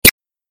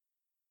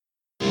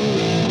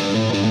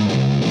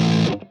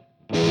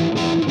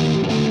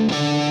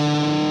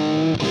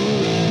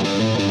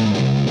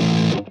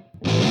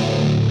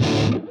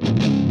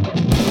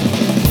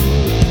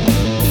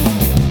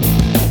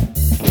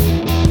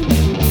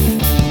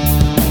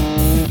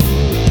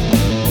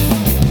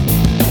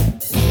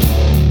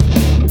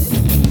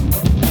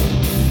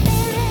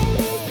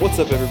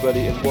up,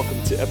 everybody, and welcome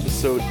to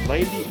episode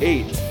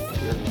 98.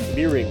 We're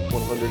nearing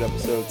 100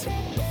 episodes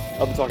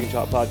of the Talking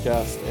Chop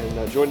podcast,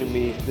 and joining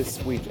me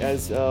this week,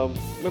 as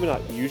maybe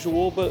not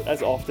usual, but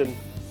as often,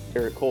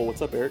 Eric Cole.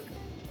 What's up, Eric?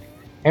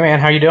 Hey,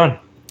 man, how you doing?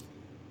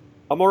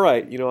 I'm all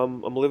right. You know,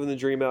 I'm living the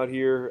dream out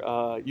here.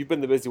 You've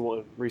been the busy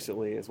one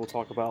recently, as we'll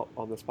talk about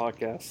on this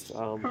podcast.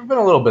 I've been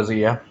a little busy,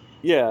 yeah.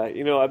 Yeah,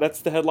 you know,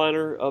 that's the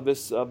headliner of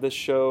this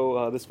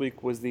show. This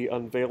week was the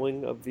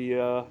unveiling of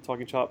the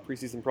Talking Chop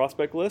preseason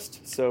prospect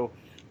list, so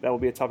that will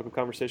be a topic of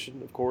conversation,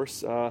 of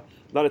course.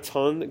 Not a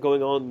ton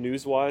going on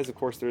news-wise. Of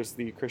course, there's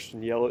the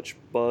Christian Yelich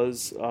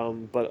buzz,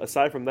 but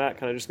aside from that,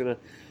 kind of just going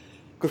to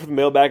go through the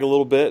mailbag a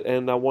little bit,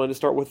 and I wanted to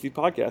start with the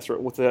podcast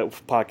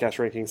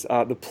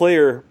rankings, the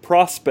player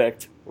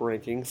prospect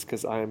rankings,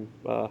 because I'm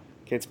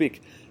can't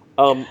speak.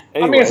 Anyway.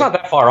 I mean, it's not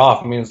that far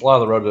off. I mean, it's a lot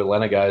of the Road to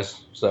Atlanta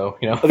guys, so,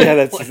 you know. Yeah,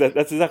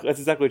 that's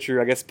exactly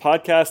true. I guess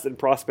podcast and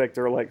prospect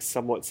are like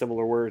somewhat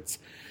similar words.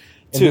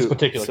 In this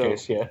particular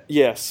case, yeah.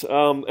 Yes.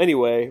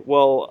 Anyway,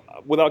 well,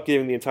 without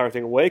giving the entire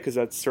thing away, because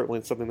that's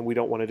certainly something that we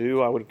don't want to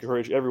do, I would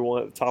encourage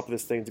everyone at the top of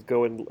this thing to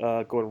go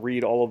and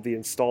read all of the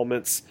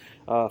installments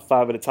 5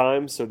 at a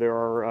time. So there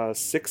are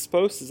 6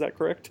 posts. Is that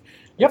correct?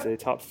 Yep.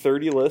 It's a top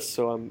 30 list.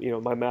 So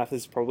my math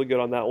is probably good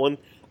on that one.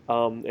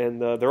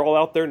 And they're all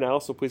out there now,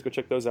 so please go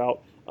check those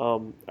out.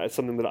 It's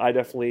something that I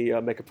definitely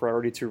make a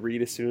priority to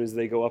read as soon as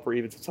they go up, or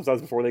even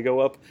sometimes before they go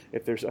up.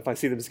 If I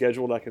see them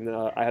scheduled,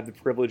 I have the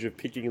privilege of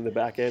peeking in the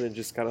back end and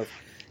just kind of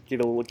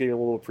giving a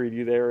little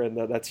preview there, and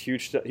that's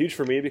huge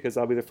for me, because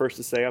I'll be the first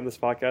to say on this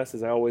podcast,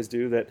 as I always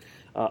do, that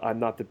I'm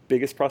not the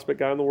biggest prospect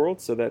guy in the world,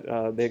 so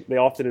that they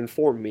often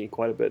inform me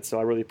quite a bit. So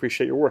I really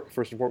appreciate your work,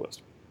 first and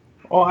foremost.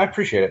 Well, I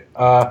appreciate it.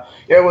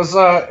 It was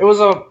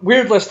a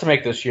weird list to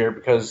make this year,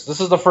 because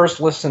this is the first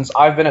list since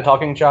I've been at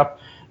Talking Chop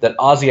that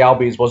Ozzy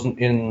Albies wasn't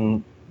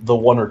in the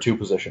 1 or 2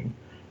 position.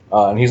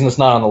 And he's just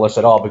not on the list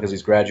at all because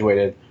he's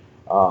graduated.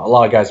 A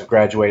lot of guys have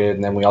graduated,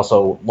 and then we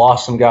also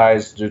lost some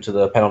guys due to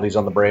the penalties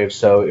on the Braves.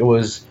 So it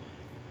was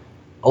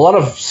a lot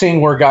of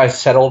seeing where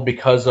guys settled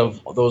because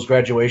of those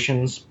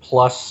graduations,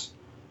 plus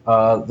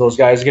those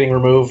guys getting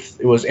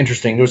removed. It was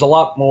interesting. There was a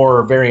lot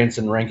more variance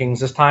in rankings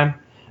this time.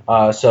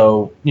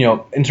 So, you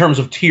know, in terms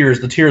of tiers,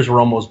 the tiers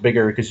were almost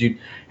bigger because you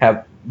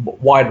have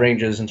wide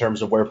ranges in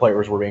terms of where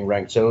players were being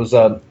ranked. So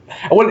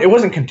it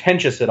wasn't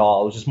contentious at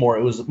all. It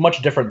was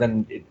much different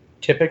than it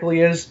typically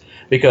is,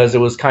 because it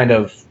was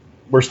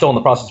we're still in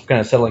the process of kind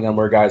of settling on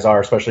where guys are,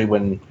 especially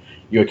when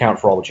you account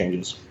for all the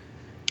changes.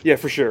 Yeah,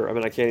 for sure. I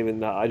mean, I can't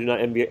even. I do not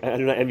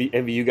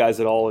envy you guys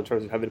at all in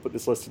terms of having to put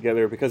this list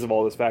together because of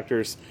all those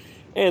factors,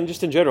 and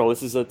just in general,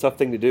 this is a tough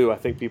thing to do. I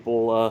think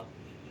people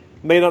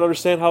may not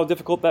understand how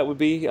difficult that would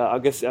be.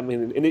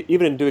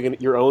 Even in doing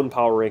your own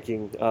power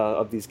ranking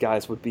of these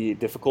guys would be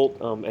difficult,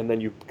 and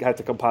then you have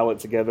to compile it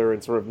together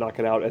and sort of knock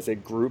it out as a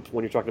group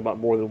when you're talking about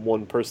more than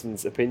one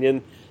person's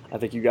opinion. I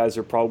think you guys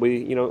are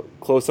probably,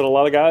 close on a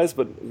lot of guys,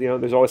 but,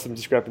 there's always some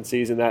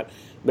discrepancies, and that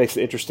makes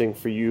it interesting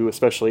for you,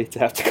 especially, to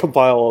have to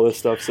compile all this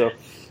stuff. So,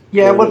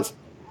 yeah,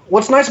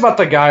 what's nice about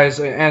the guys,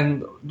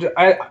 and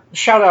I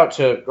shout out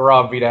to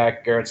Gaurav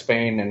Vidak, Garrett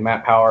Spain, and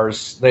Matt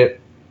Powers,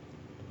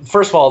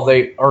 first of all,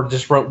 they are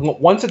just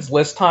once it's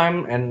list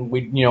time, and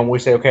we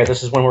say, okay,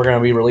 this is when we're going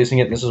to be releasing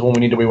it, and this is when we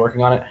need to be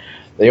working on it.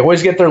 They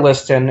always get their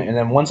list in, and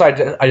then once I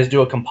just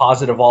do a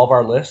composite of all of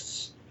our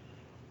lists,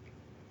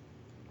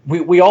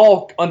 we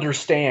all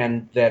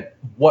understand that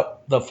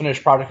what the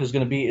finished product is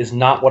going to be is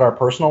not what our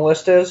personal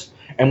list is,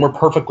 and we're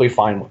perfectly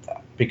fine with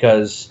that,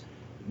 because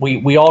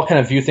we all kind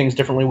of view things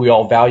differently. We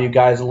all value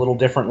guys a little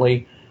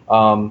differently,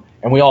 and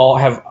we all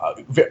have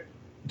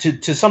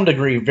to some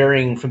degree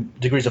varying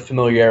degrees of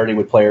familiarity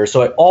with players.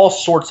 So it all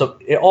sort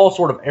of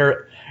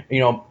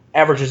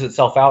averages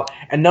itself out,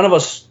 and none of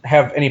us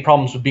have any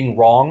problems with being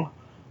wrong,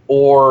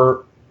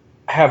 or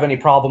have any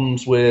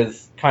problems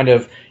with kind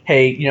of,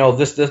 hey,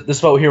 this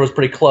vote here was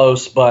pretty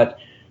close, but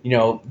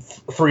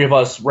 3 of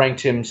us ranked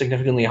him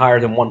significantly higher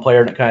than one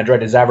player, and it kind of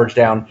dragged his average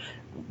down.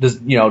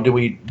 Do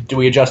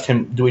we adjust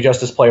him? Do we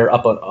adjust this player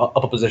up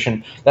a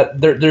position? That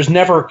it's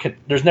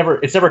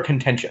never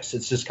contentious.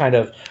 It's just kind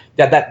of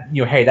that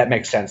hey, that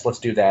makes sense. Let's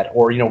do that.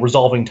 Or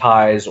resolving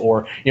ties,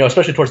 or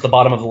especially towards the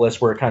bottom of the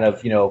list where it kind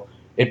of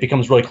it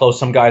becomes really close.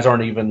 Some guys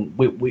aren't even.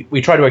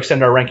 We try to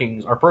extend our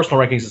rankings, our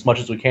personal rankings, as much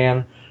as we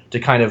can, to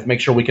kind of make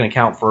sure we can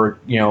account for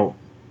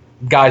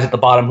guys at the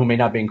bottom who may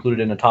not be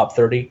included in the top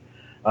 30.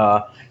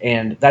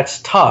 And that's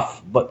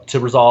tough, but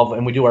to resolve,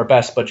 and we do our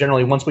best. But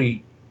generally, once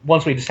we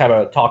just have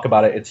a talk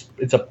about it,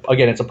 it's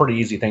a pretty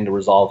easy thing to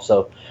resolve.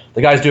 So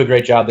the guys do a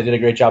great job. They did a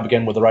great job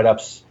again with the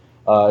write-ups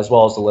as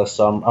well as the list.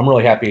 So I'm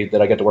really happy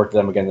that I get to work with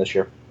them again this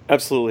year.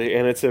 Absolutely,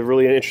 and it's a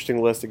really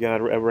interesting list. Again, I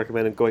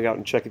recommend going out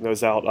and checking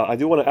those out. I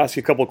do want to ask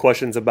you a couple of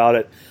questions about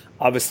it.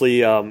 Obviously,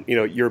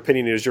 your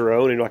opinion is your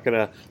own, and I'm not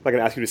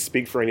gonna ask you to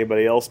speak for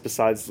anybody else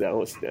besides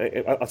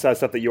outside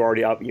stuff that you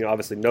already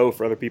obviously know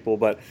for other people.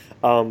 But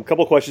a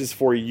couple of questions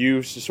for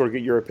you to sort of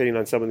get your opinion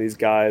on some of these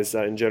guys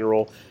in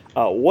general.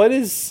 What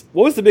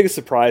was the biggest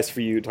surprise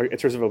for you in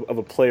terms of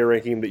a player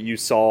ranking that you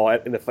saw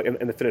in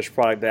the finished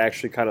product that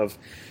actually kind of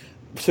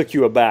took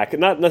you aback?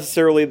 Not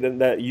necessarily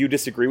that you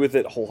disagree with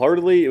it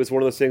wholeheartedly. It was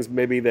one of those things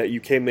maybe that you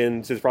came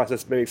into the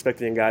process maybe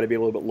expecting a guy to be a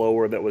little bit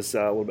lower that was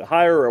a little bit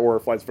higher, or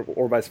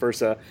vice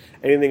versa.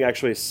 Anything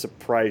actually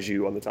surprise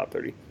you on the top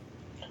 30?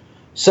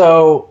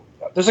 So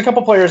there's a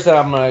couple players that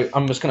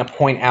I'm just gonna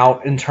point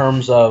out in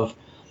terms of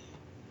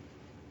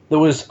there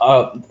was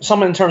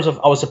some in terms of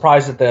I was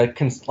surprised that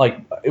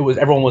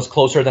everyone was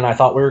closer than I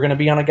thought we were going to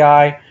be on a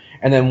guy,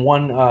 and then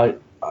one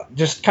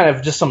just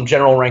some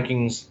general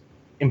rankings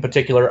in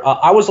particular.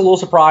 I was a little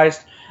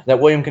surprised that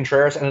William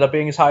Contreras ended up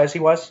being as high as he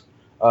was,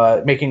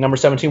 making number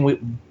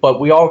 17. But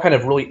we all kind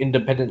of really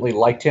independently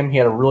liked him. He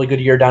had a really good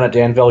year down at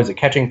Danville. He's a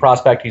catching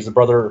prospect. He's the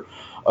brother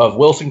of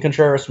Wilson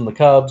Contreras from the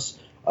Cubs.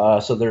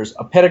 So there's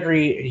a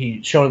pedigree.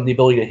 He's shown the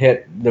ability to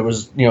hit. There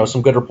was,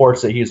 some good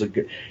reports that he's a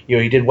good,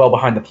 he did well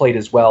behind the plate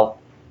as well.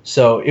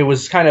 So it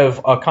was kind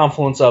of a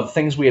confluence of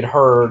things we had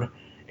heard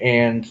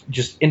and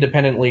just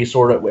independently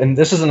sort of. And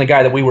this isn't a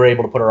guy that we were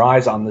able to put our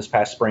eyes on this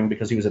past spring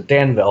because he was at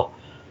Danville.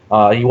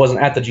 He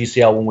wasn't at the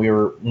GCL when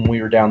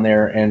we were down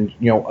there. And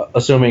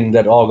assuming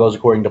that all goes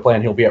according to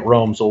plan, he'll be at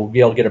Rome, so we'll be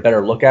able to get a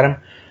better look at him.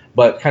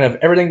 But kind of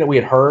everything that we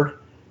had heard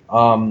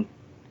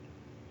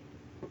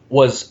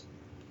was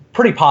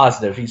pretty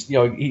positive. He's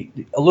maybe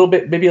a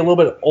little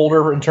bit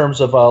older in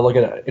terms of like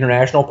an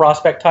international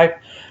prospect type,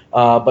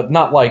 but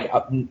not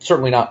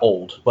certainly not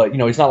old. But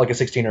he's not like a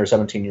 16 or a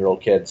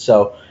 17-year-old kid.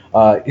 So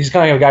he's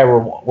kind of a guy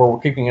we're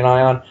keeping an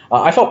eye on.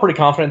 I felt pretty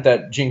confident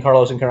that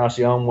Giancarlo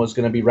Encarnacion was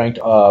going to be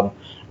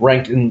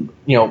ranked in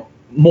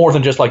more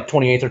than just like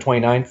 28th or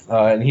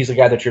 29th, and he's a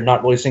guy that you're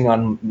not really seeing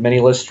on many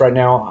lists right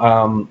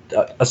now.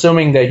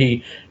 Assuming that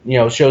he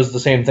shows the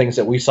same things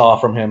that we saw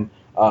from him.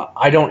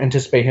 I don't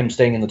anticipate him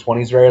staying in the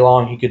 20s very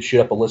long. He could shoot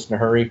up a list in a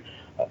hurry.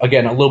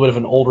 Again, a little bit of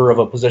an older of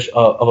a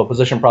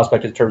position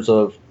prospect in terms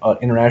of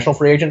international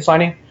free agent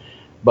signing,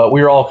 but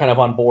we were all kind of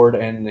on board.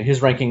 And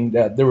his ranking,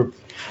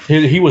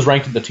 he was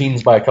ranked in the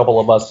teens by a couple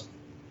of us.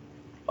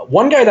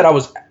 One guy that I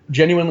was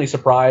genuinely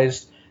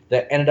surprised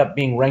that ended up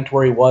being ranked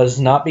where he was,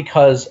 not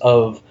because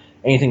of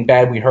anything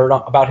bad we heard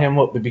about him,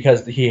 but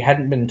because he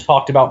hadn't been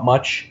talked about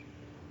much,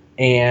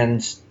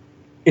 and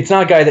it's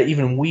not a guy that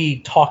even we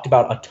talked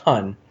about a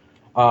ton.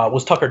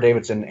 Was Tucker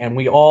Davidson, and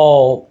we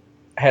all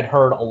had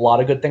heard a lot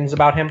of good things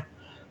about him.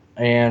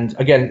 And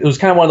again, it was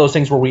kind of one of those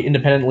things where we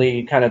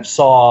independently kind of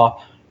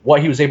saw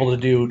what he was able to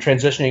do,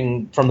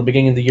 transitioning from the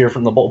beginning of the year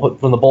from the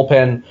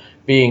bullpen,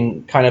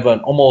 being kind of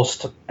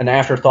almost an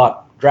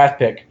afterthought draft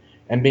pick,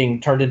 and being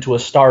turned into a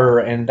starter.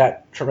 And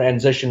that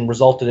transition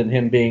resulted in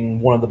him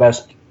being one of the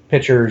best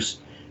pitchers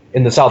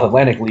in the South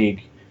Atlantic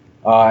League.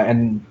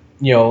 And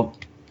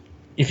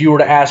if you were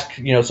to ask,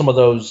 some of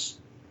those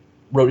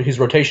his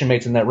rotation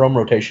mates in that Rome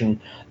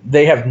rotation,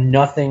 they have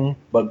nothing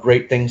but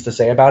great things to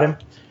say about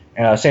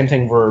him. Same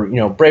thing for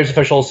Braves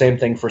officials, same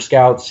thing for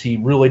scouts. He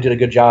really did a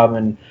good job,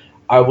 and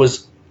I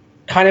was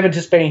kind of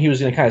anticipating he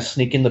was going to kind of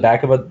sneak in the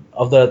back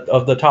of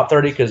the top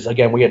 30 because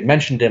again we had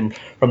mentioned him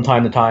from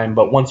time to time.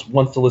 But once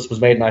the list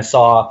was made and I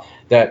saw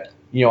that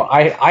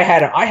I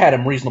had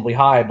him reasonably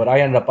high, but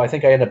I ended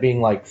up being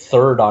like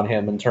third on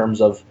him in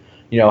terms of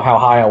how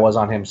high I was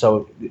on him.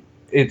 So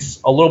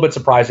it's a little bit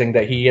surprising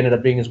that he ended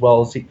up being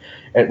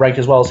ranked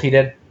as well as he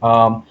did.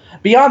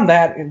 Beyond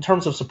that, in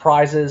terms of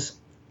surprises,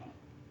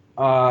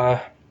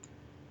 not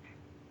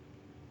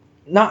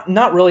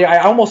really.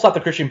 I almost thought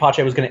that Christian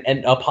Pache was going to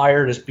end up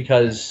higher just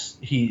because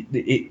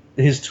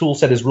his tool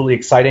set is really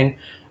exciting.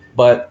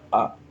 But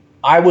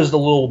I was a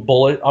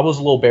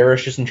little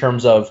bearish just in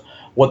terms of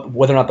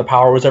whether or not the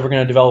power was ever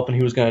going to develop and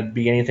he was going to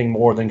be anything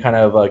more than kind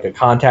of like a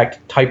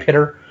contact type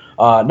hitter.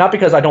 Not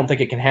because I don't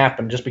think it can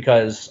happen, just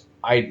because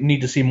I need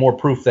to see more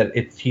proof that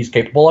he's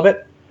capable of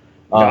it.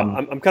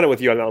 Yeah, I'm kind of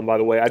with you on that one, by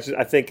the way.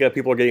 I think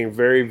people are getting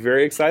very,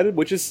 very excited,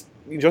 which is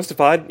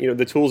justified.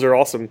 The tools are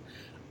awesome,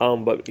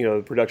 but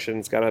the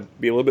production's got to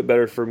be a little bit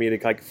better for me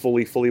to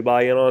fully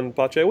buy in on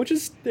Pache, which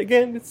is,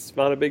 again, it's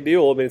not a big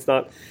deal. I mean, it's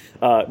not.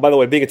 By the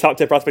way, being a top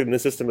 10 prospect in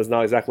this system is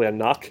not exactly a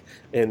knock,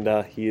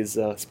 and he is,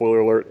 spoiler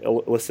alert,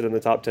 listed in the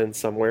top 10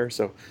 somewhere.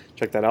 So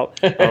check that out.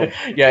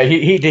 Yeah,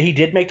 he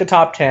did make the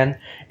top 10,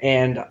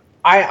 and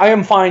I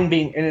am fine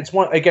being, and it's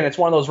one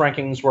of those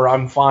rankings where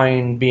I'm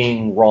fine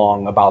being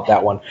wrong about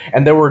that one.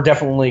 And there were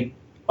definitely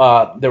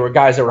there were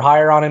guys that were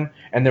higher on him,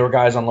 and there were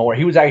guys on lower.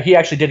 He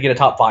actually did get a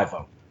top 5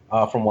 vote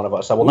from one of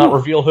us. I will not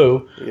reveal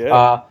who,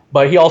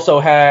 but he also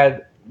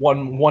had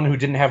one who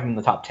didn't have him in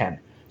the top 10.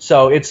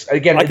 So it's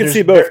again, I can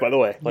see both, by the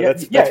way.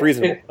 That's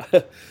reasonable.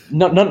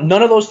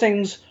 None of those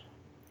things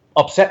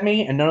upset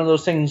me, and none of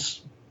those things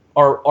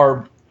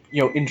are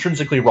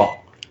intrinsically wrong.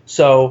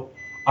 So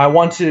I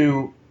want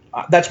to.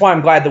 That's why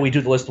I'm glad that we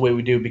do the list the way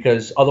we do,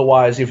 because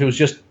otherwise, if it was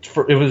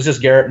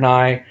just Garrett and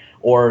I,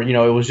 or it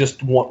was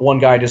just one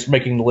guy just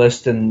making the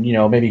list and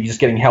maybe just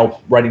getting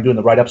help doing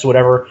the write-ups or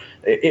whatever,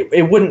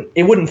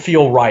 it wouldn't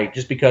feel right,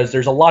 just because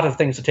there's a lot of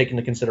things to take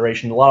into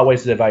consideration, a lot of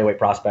ways to evaluate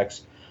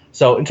prospects.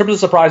 So in terms of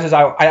surprises,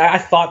 I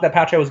thought that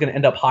Pache was going to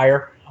end up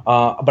higher,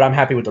 but I'm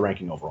happy with the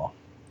ranking overall.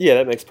 Yeah,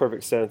 that makes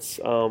perfect sense.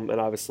 And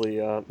obviously,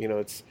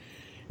 it's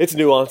it's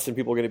nuanced, and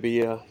people are going to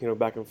be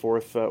back and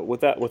forth.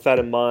 With that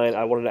in mind,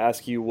 I wanted to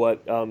ask you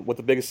what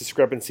the biggest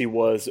discrepancy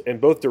was in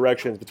both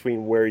directions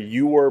between where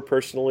you were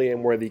personally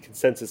and where the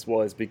consensus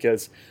was,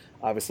 because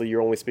obviously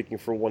you're only speaking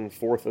for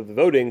 1/4 of the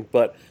voting,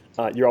 but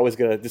you're always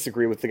going to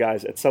disagree with the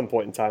guys at some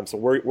point in time. So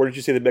where did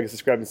you see the biggest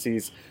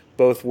discrepancies,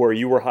 both where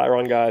you were higher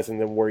on guys and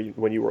then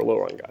when you were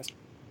lower on guys?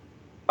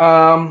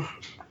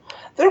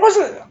 There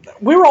wasn't.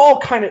 We were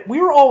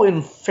all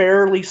in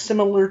fairly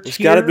similar tiers.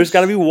 There's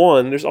got to be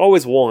one. There's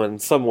always one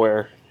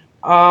somewhere.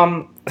 I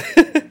know.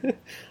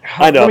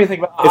 Let me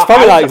think about, it's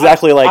probably not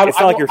exactly like it's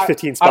not like you're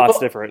 15 spots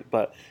different,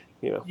 but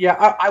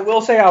Yeah, I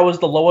will say I was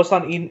the lowest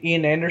on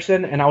Ian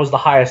Anderson, and I was the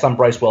highest on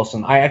Bryce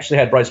Wilson. I actually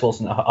had Bryce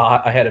Wilson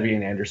ahead of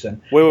Ian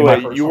Anderson.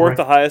 Wait! You weren't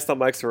the highest on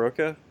Mike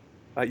Soroka?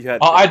 You had.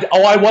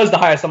 I was the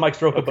highest on Mike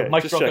Soroka, Okay, but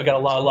Mike Soroka checking. got a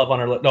lot of love on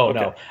her. No,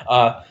 Okay.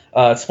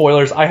 no.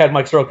 Spoilers. I had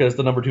Mike Soroka as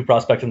the number 2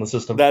 prospect in the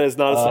system. That is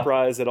not a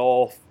surprise at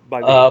all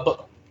by me.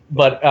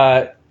 But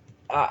at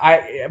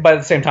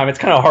the same time, it's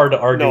kind of hard to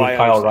argue with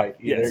Kyle Wright.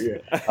 Yes.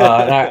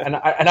 And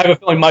I have a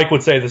feeling Mike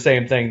would say the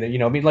same thing. That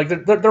I mean, like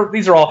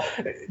these are all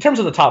in terms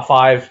of the top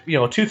 5.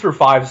 2 through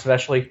 5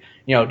 especially.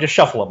 Just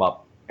shuffle them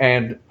up.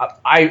 And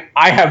I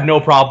have no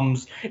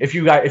problems if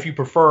you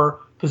prefer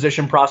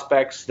position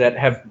prospects that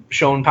have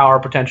shown power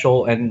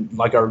potential and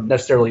like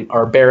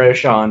are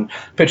bearish on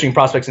pitching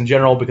prospects in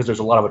general because there's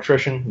a lot of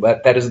attrition.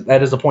 That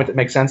is a point that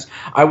makes sense.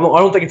 I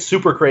don't think it's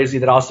super crazy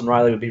that Austin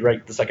Riley would be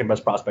ranked the second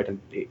best prospect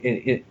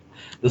in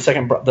the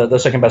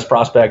second best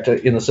prospect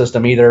in the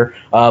system either.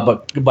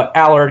 But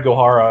Allard,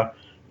 Gohara,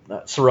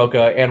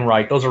 Soroka, and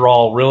Wright, those are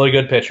all really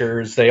good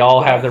pitchers. They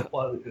all have their.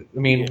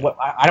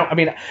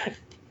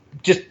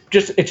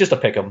 It's just a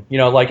pick 'em,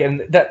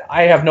 and that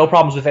I have no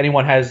problems if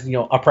anyone has,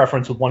 a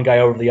preference with one guy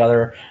over the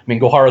other. I mean,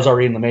 Gohara's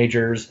already in the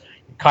majors.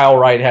 Kyle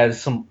Wright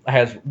has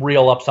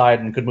real upside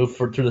and could move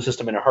through the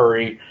system in a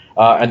hurry.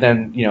 And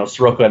then,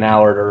 Soroka and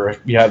Allard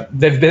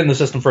they've been in the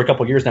system for a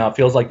couple of years now. It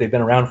feels like they've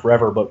been around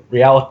forever, but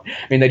reality,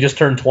 I mean, they just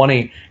turned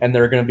 20 and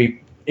they're going to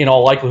be in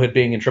all likelihood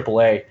being in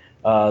AAA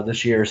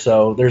this year.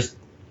 So there's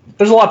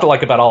a lot to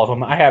like about all of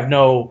them. I have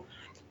no,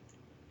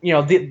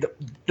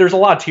 there's a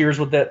lot of tiers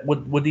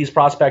with these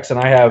prospects, and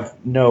I have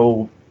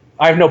no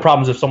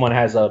problems if someone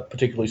has a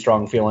particularly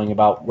strong feeling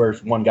about where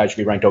one guy should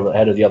be ranked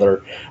ahead of the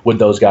other with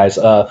those guys.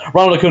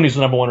 Ronald Acuna's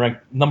the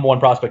number one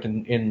prospect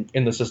in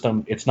the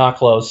system. It's not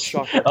close.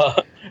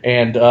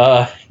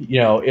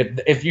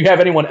 If you have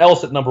anyone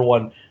else at number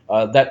 1,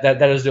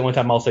 that is the only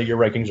time I'll say your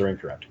rankings are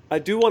incorrect. I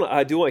do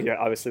want. Yeah,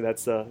 obviously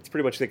that's it's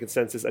pretty much the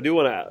consensus. I do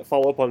want to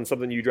follow up on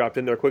something you dropped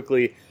in there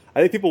quickly. I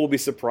think people will be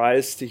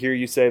surprised to hear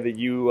you say that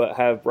you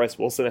have Bryce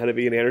Wilson ahead of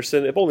Ian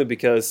Anderson, if only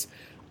because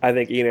I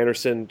think Ian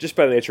Anderson, just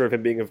by the nature of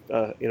him being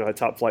a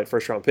top flight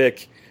first round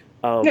pick,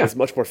 is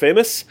much more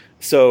famous.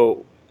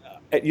 So,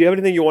 do you have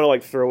anything you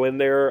want to throw in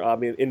there? I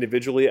mean,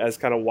 individually as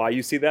kind of why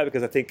you see that,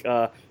 because I think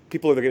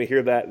people are going to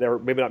hear that they're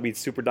maybe not be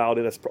super dialed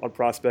in on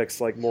prospects,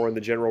 like more in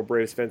the general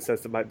Braves fan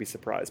sense, that might be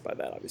surprised by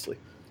that. Obviously,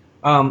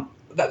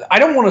 I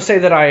don't want to say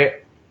that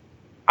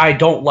I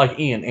don't like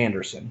Ian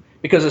Anderson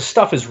because his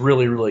stuff is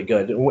really, really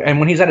good, and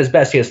when he's at his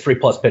best, he has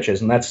 3+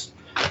 pitches, and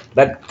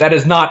that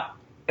is not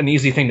an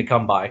easy thing to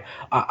come by.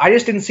 I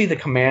just didn't see the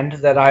command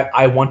that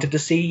I wanted to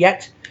see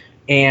yet.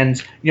 And,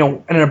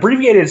 an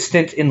abbreviated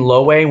stint in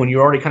low A when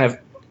you already kind of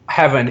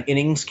have an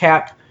innings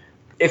cap,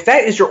 if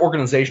that is your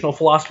organizational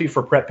philosophy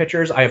for prep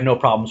pitchers, I have no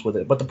problems with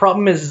it. But the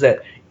problem is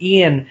that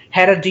Ian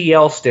had a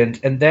DL stint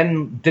and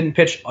then didn't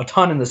pitch a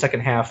ton in the second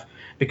half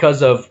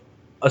because of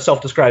a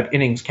self-described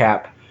innings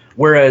cap,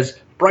 whereas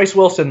Bryce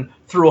Wilson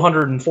threw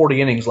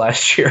 140 innings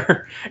last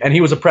year, and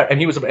he was a prep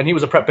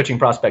pitching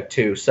prospect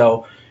too.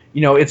 So,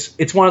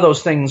 it's one of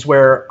those things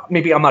where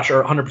maybe I'm not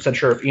 100%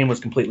 sure if Ian was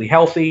completely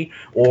healthy,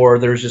 or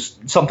there's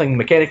just something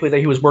mechanically that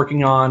he was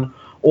working on,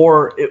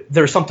 or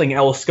there's something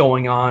else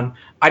going on.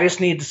 I just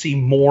need to see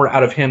more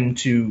out of him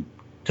to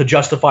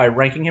justify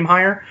ranking him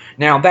higher.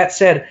 Now, that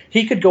said,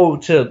 he could go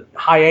to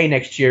high A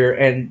next year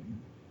and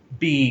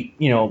be,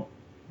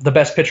 the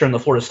best pitcher in the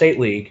Florida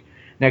State League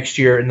next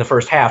year in the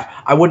first half.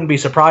 I wouldn't be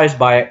surprised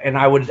by it, and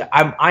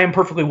I am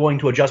perfectly willing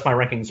to adjust my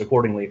rankings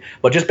accordingly.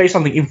 But just based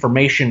on the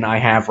information I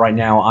have right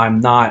now,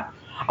 I'm not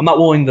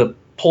willing to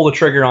pull the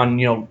trigger on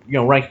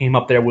ranking him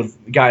up there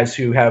with guys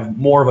who have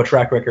more of a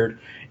track record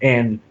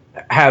and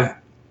have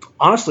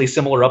honestly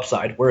similar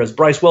upside. Whereas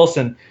Bryce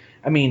Wilson,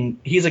 I mean,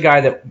 he's a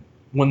guy that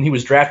when he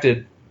was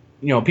drafted,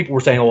 people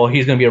were saying, well,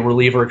 he's going to be a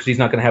reliever because he's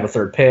not going to have a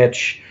third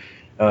pitch,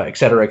 et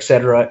cetera, et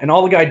cetera. And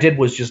all the guy did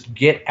was just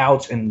get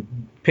outs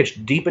and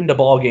pitched deep into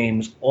ball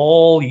games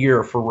all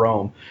year for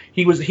Rome.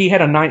 He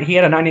had a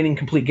 9-inning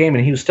complete game,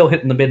 and he was still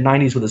hitting the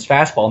mid-90s with his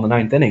fastball in the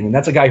 9th inning. And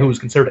that's a guy who was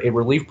considered a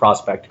relief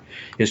prospect.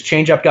 His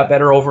changeup got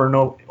better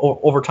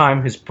over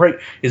time. His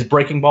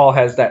breaking ball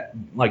has that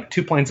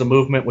 2 planes of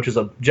movement, which is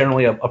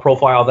generally a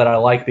profile that I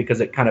like because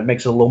it kind of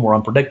makes it a little more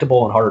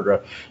unpredictable and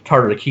harder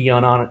to key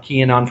in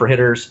on for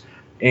hitters.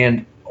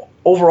 And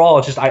overall,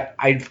 it's just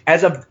I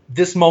as of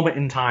this moment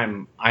in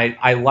time,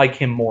 I like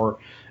him more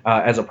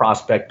as a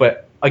prospect.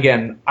 But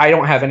again, I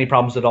don't have any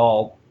problems at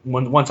all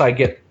once I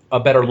get a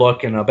better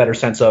look and a better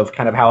sense of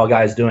kind of how a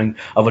guy's doing,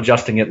 of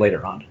adjusting it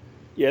later on.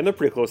 Yeah, and they're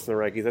pretty close in the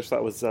rankings. I just thought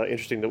it was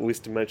interesting, at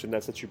least to mention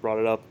that since you brought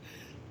it up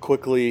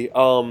quickly.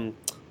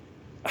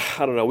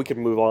 I don't know. We can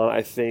move on.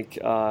 I think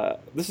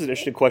this is an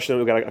interesting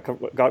question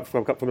that got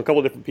from a couple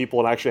of different people,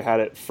 and I actually had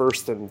it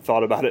first and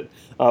thought about it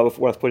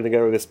before I was putting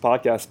together this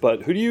podcast.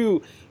 But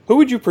who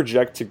would you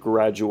project to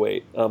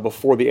graduate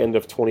before the end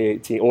of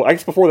 2018? Well, I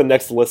guess before the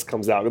next list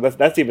comes out.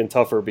 That's even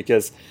tougher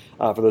because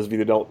for those of you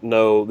that don't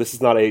know, this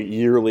is not a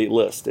yearly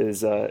list.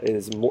 It's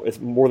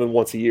more than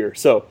once a year.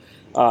 So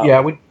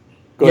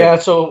yeah,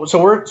 so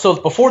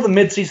before the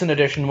midseason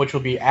edition, which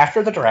will be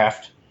after the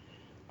draft,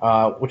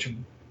 which.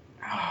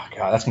 Oh,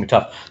 God, that's gonna be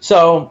tough.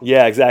 So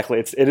yeah, exactly.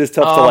 It is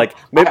tough to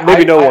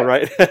maybe no one,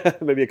 right?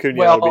 Maybe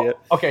Acuna would be it.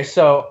 Okay,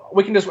 so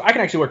I can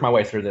actually work my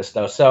way through this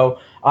though. So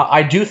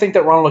I do think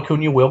that Ronald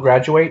Acuna will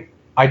graduate.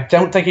 I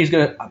don't think he's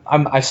gonna.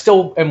 I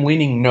still am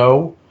leaning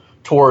no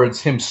towards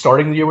him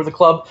starting the year with the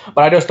club,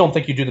 but I just don't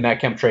think you do the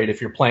Matt Kemp trade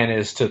if your plan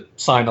is to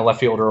sign a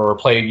left fielder or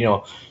play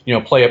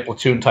play a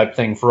platoon type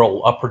thing for a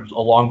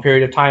long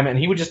period of time, and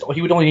he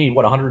would only need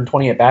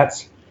 120 at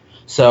bats.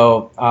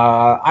 So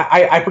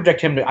I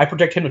project him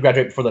to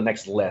graduate before the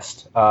next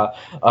list.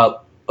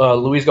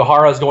 Luis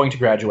Gohara is going to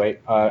graduate.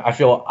 I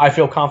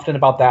feel confident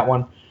about that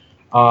one.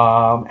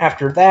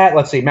 After that,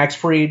 let's see. Max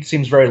Fried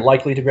seems very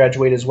likely to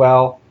graduate as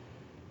well.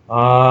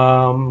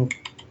 AJ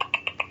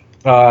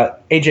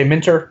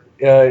Minter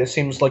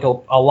seems like a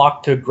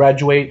lock to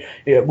graduate.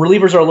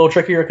 Relievers are a little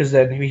trickier because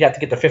then you have to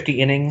get to 50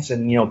 innings,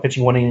 and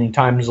pitching 1 inning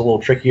time is a little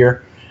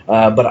trickier.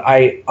 But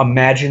I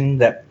imagine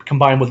that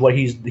combined with what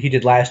he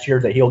did last year,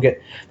 that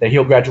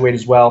he'll graduate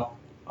as well.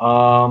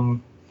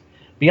 Beyond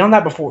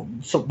that,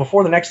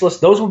 before the next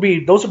list, those would be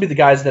the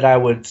guys that I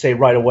would say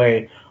right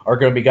away are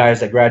going to be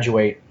guys that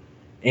graduate,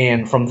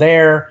 and from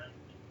there,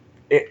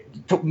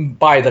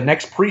 by the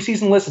next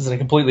preseason list is a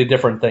completely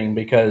different thing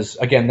because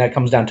again that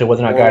comes down to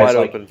whether or not guys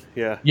like open.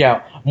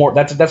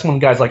 That's when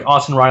guys like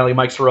Austin Riley,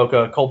 Mike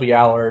Soroka, Colby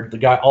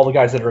Allard, all the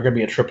guys that are going to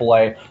be at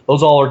AAA,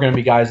 those all are going to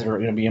be guys that are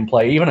going to be in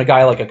play. Even a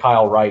guy like a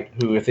Kyle Wright,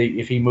 who if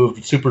he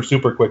moved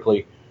super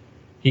quickly,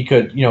 he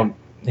could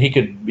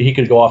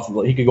go off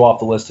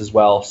the list as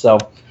well. So,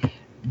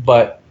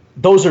 but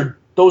those are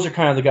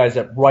kind of the guys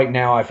that right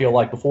now I feel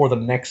like before the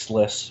next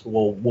list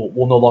will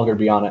no longer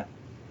be on it.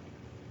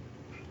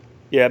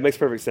 Yeah, it makes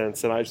perfect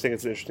sense, and I just think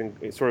it's an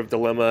interesting sort of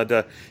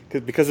dilemma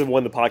because of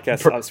when the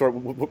podcast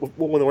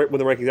when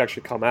the rankings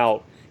actually come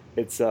out,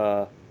 it's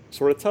sort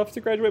of tough to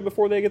graduate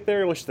before they get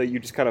there, unless that you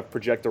just kind of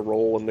project a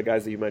role, and the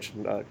guys that you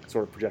mentioned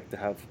sort of project to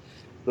have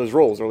those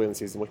roles early in the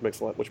season, which makes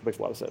a lot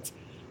of sense.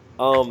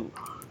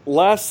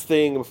 Last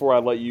thing before I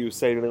let you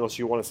say anything else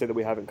you want to say that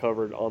we haven't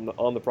covered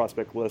on the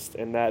prospect list,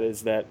 and that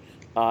is that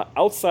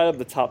outside of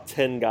the top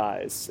 10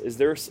 guys, is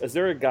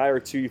there a guy or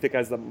two you think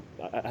has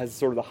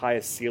sort of the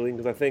highest ceiling?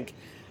 Because I think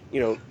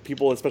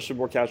people, especially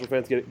more casual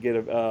fans, get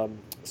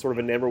sort of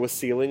enamored with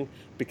ceiling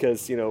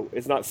because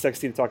it's not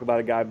sexy to talk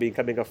about a guy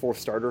becoming a fourth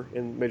starter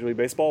in Major League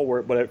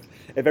Baseball. But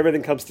if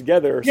everything comes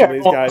together, some of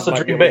these guys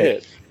might be able to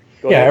hit.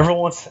 Everyone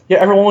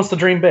wants to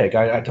dream big.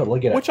 I totally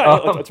get it. Which I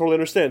totally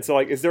understand. So,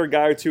 is there a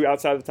guy or two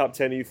outside of the top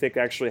 10 you think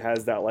actually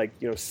has that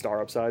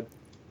star upside?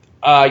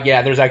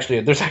 There's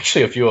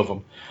actually a few of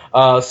them.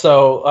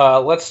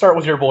 So let's start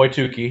with your boy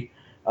Tukey.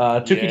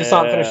 Tukey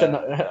Desant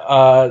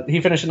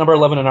finished at number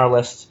 11 in our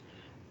list.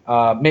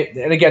 And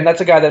again,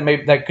 that's a guy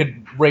that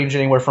could range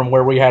anywhere from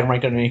where we had him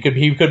ranked. I mean,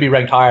 he could be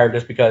ranked higher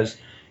just because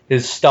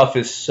his stuff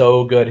is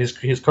so good. His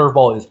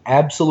curveball is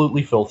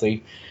absolutely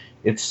filthy.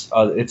 It's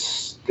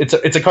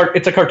a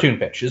cartoon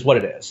pitch is what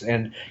it is,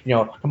 and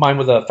combined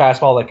with a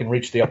fastball that can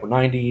reach the upper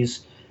 90s,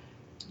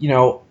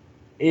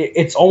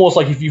 it's almost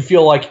like if you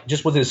feel like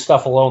just with his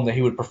stuff alone that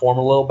he would perform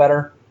a little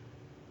better.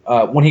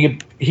 When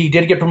he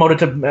did get promoted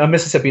to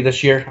Mississippi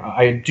this year,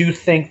 I do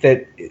think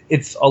that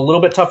it's a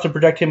little bit tough to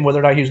project him whether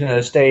or not he's going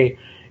to stay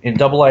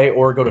in AA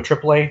or go to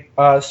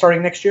AAA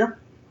starting next year.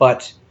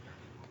 But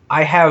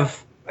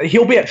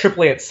he'll be at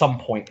AAA at some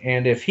point,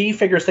 and if he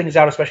figures things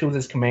out, especially with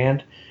his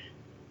command,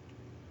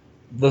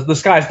 the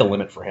sky's the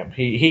limit for him.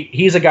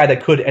 He's a guy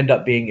that could end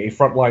up being a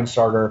frontline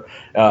starter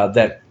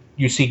that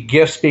you see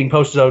gifs being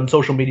posted on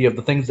social media of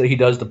the things that he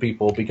does to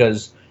people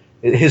because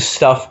his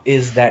stuff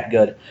is that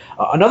good.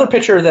 Another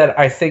pitcher that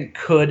I think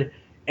could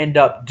end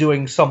up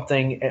doing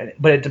something,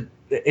 but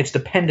it's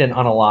dependent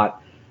on a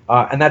lot,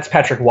 and that's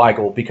Patrick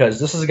Weigel because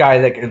this is a guy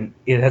that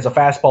has a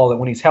fastball that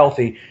when he's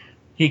healthy,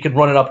 he can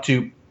run it up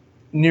to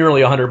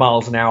nearly 100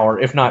 miles an hour,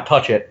 if not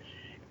touch it.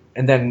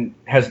 And then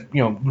has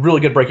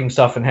really good breaking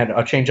stuff and had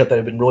a changeup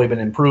that had really been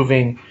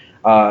improving.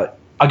 A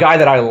guy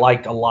that I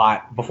liked a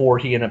lot before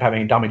he ended up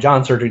having Tommy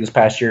John surgery this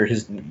past year.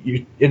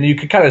 You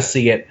could kind of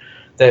see it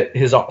that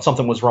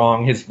something was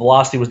wrong. His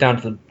velocity was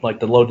down to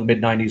the low to mid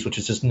 90s, which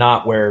is just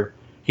not where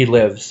he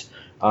lives.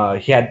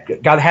 He had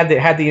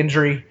the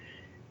injury,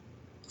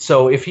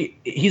 so if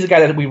he's a guy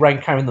that we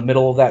rank kind of in the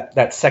middle of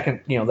that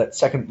second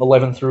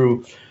 11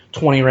 through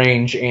 20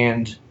 range,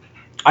 and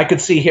I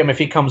could see him if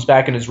he comes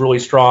back and is really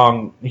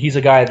strong. He's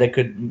a guy that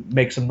could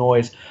make some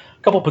noise.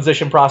 couple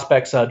position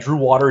prospects. Drew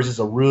Waters is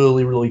a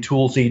really, really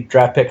toolsy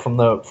draft pick for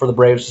the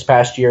Braves this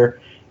past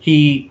year.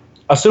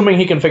 Assuming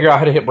he can figure out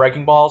how to hit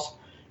breaking balls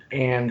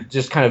and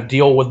just kind of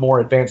deal with more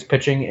advanced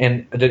pitching,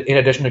 and in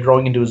addition to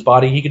growing into his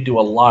body, he could do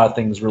a lot of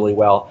things really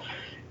well.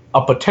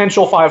 A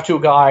potential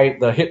 5-2 guy,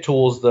 the hit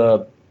tool is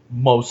the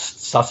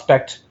most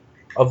suspect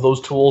of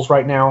those tools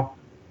right now,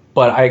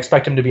 but I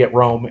expect him to be at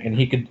Rome, and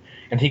he could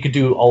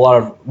do a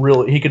lot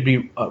of he could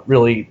be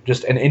really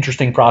just an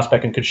interesting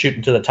prospect and could shoot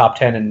into the top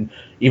 10 and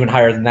even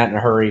higher than that in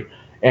a hurry.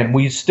 And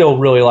we still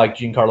really like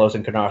Giancarlo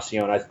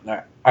Encarnacion.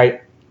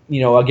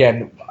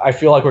 Again, I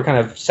feel like we're kind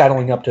of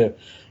settling up to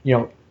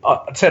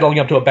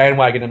a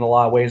bandwagon in a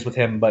lot of ways with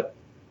him, but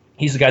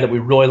he's the guy that we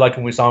really liked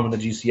when we saw him in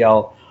the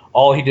GCL.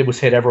 All he did was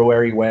hit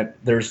everywhere he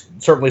went. There's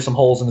certainly some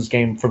holes in his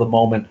game for the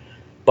moment,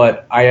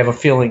 but I have a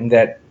feeling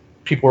that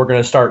people are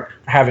going to start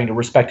having to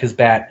respect his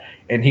bat,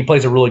 and he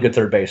plays a really good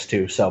third base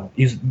too. So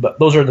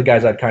those are the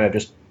guys I'd kind of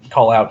just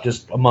call out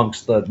just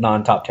amongst the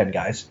non-top 10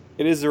 guys.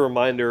 It is a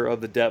reminder of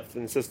the depth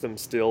in the system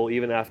still,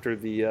 even after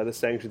the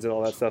sanctions and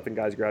all that stuff and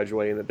guys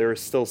graduating, that there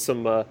is still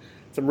some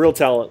real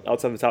talent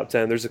outside the top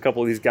 10. There's a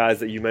couple of these guys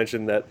that you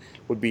mentioned that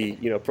would be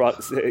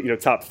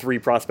top 3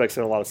 prospects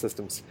in a lot of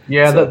systems.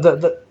 Yeah, so,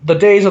 the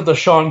days of the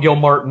Sean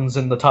Gilmartins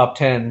in the top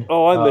 10.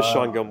 Oh, I miss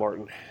Sean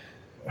Gilmartin.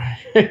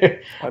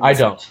 I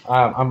don't.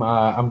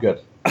 I'm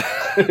good.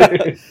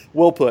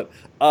 Well put.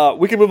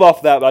 We can move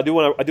off that, but I do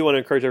want to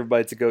encourage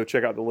everybody to go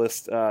check out the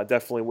list.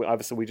 Definitely,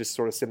 obviously, we just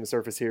sort of skimmed the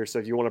surface here. So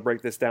if you want to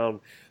break this down,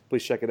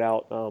 please check it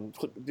out.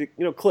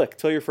 Click,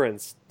 tell your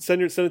friends,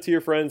 send it to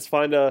your friends.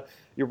 Find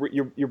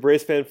your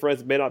Braves fan friends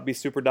that may not be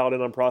super dialed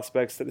in on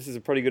prospects. This is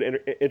a pretty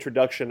good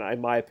introduction, in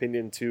my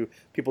opinion, to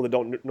people that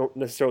don't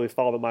necessarily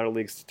follow the minor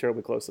leagues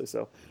terribly closely.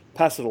 So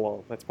pass it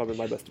along. That's probably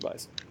my best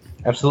advice.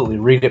 Absolutely,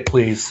 read it,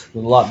 please.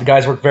 The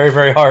guys work very,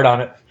 very hard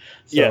on it.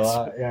 So,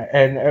 yes,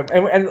 and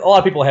a lot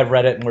of people have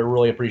read it, and we're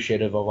really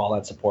appreciative of all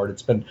that support.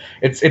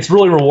 It's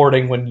really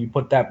rewarding when you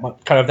put that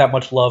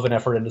much love and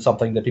effort into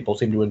something that people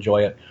seem to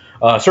enjoy it.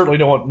 Certainly,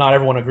 not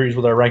everyone agrees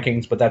with our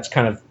rankings, but that's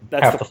kind of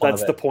half the fun of it.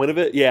 That's the point of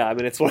it. Yeah, I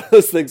mean, it's one of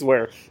those things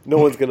where no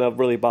one's gonna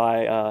really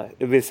buy.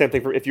 It'd be the same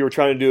thing if you were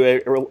trying to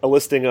do a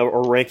listing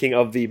or ranking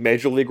of the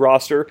major league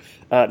roster.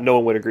 No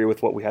one would agree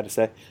with what we had to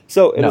say.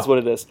 So it is what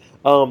it is.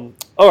 All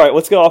right,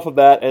 let's get off of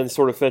that and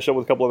sort of finish up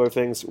with a couple other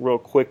things real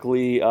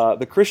quickly.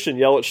 The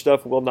Christian Yelich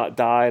stuff will not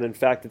die, and in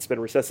fact, it's been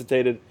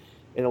resuscitated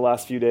in the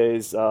last few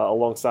days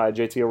alongside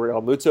JT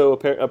Realmuto.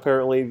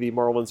 Apparently, the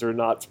Marlins are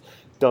not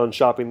done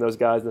shopping those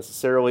guys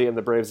necessarily, and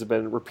the Braves have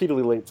been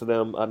repeatedly linked to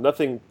them.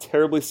 Nothing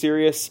terribly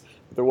serious.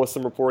 There was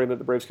some reporting that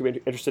the Braves could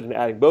be interested in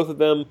adding both of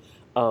them.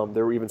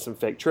 There were even some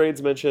fake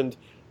trades mentioned.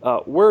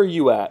 Where are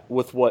you at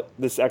with what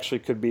this actually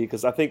could be?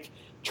 Because I think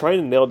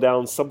trying to nail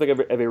down something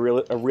of a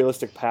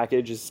realistic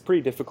package is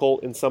pretty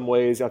difficult in some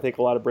ways. I think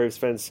a lot of Braves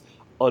fans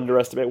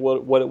underestimate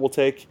what it will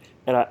take.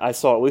 And I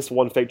saw at least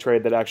one fake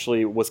trade that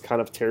actually was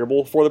kind of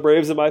terrible for the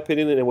Braves, in my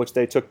opinion, in which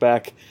they took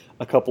back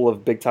a couple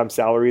of big-time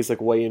salaries like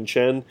Wei and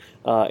Chen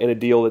in a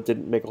deal that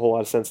didn't make a whole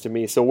lot of sense to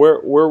me. So where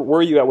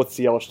are you at with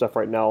the Yelich stuff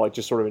right now, like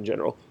just sort of in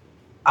general?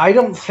 I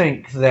don't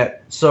think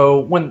that –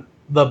 so when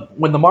the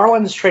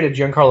Marlins traded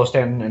Giancarlo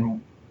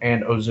Stanton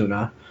and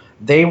Ozuna,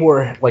 they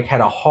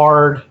had a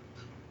hard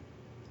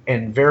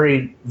and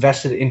very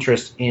vested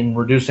interest in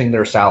reducing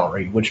their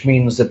salary, which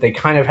means that they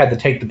kind of had to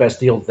take the best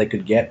deal that they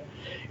could get.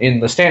 In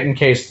the Stanton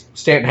case,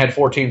 Stanton had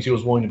 4 teams he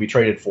was willing to be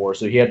traded for,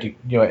 so he had to,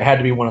 it had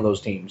to be one of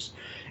those teams.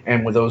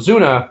 And with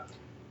Ozuna,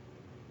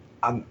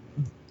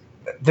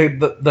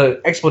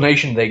 the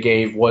explanation they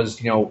gave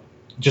was,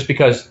 just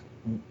because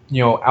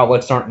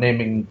outlets aren't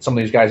naming some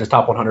of these guys as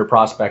top 100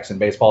 prospects in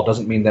baseball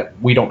doesn't mean that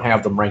we don't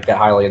have them ranked that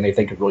highly and they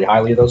think really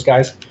highly of those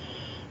guys.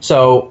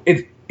 So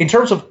in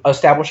terms of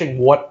establishing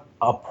what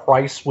a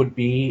price would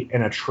be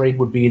and a trade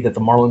would be that the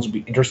Marlins would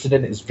be interested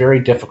in is very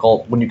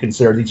difficult when you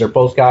consider these are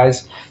both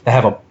guys that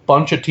have a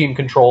bunch of team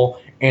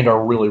control and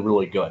are really,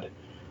 really good.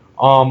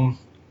 I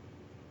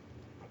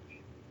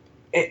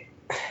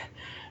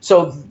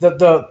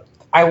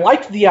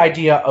liked the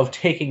idea of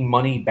taking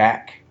money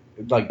back,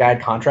 like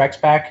bad contracts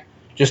back,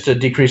 just to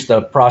decrease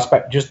the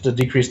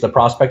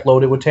prospect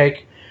load it would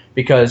take,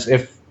 because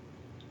if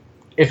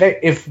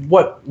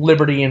what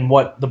Liberty and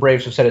what the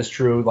Braves have said is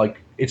true, like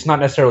it's not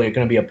necessarily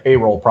going to be a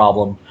payroll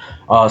problem,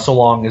 so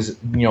long as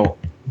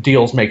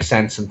deals make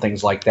sense and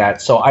things like that.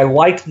 So I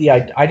liked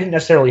I didn't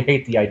necessarily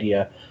hate the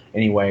idea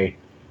anyway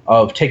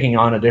of taking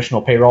on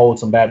additional payroll with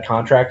some bad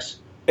contracts.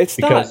 It's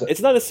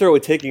not necessarily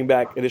taking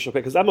back additional pay,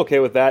 because I'm okay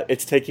with that.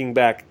 It's taking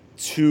back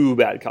 2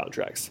 bad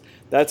contracts.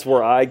 That's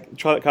where I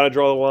kind of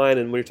draw the line.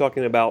 And when you're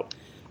talking about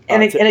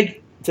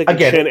taking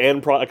Chen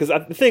and Prado, because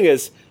the thing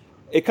is,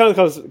 it kind of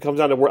comes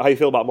down to how you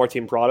feel about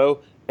Martin Prado,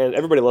 and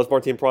everybody loves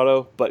Martin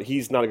Prado, but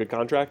he's not a good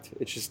contract.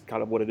 It's just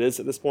kind of what it is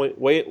at this point.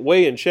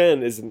 Wei and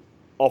Chen is an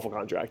awful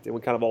contract, and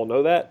we kind of all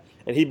know that,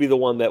 and he'd be the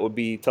one that would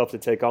be tough to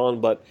take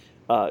on, but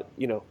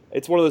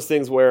it's one of those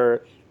things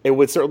where it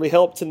would certainly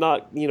help to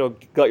not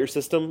gut your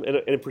system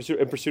in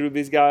pursuit of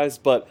these guys,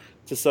 but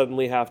to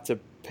suddenly have to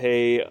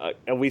pay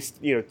at least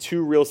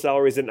two real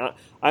salaries. And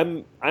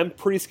I'm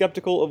pretty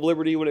skeptical of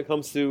Liberty when it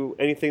comes to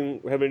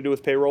anything having to do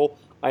with payroll.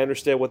 I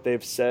understand what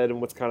they've said and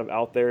what's kind of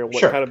out there and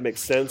what kind of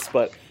makes sense,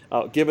 but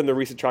given the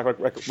recent track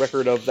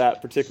record of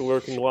that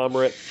particular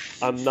conglomerate,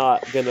 I'm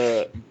not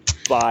gonna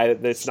buy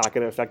that it's not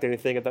going to affect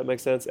anything, if that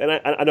makes sense. And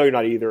I know you're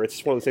not either. It's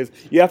just one of those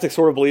things. You have to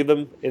sort of believe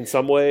them in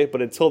some way,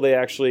 but until they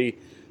actually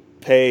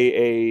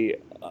pay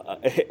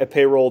a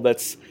payroll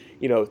that's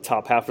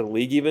top half of the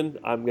league, even,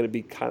 I'm going to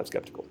be kind of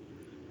skeptical.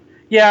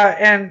 Yeah,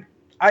 and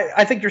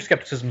I think your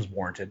skepticism is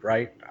warranted,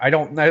 right? I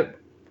don't know.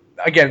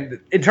 Again,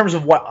 in terms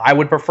of what I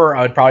would prefer,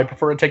 I would probably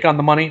prefer to take on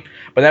the money,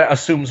 but that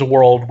assumes a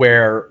world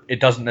where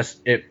it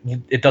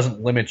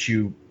doesn't limit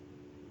you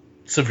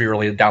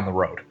severely down the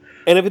road.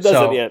 And if it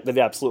doesn't, then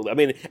absolutely. I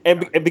mean,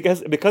 and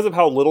because of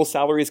how little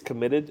salary is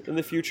committed in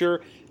the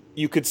future,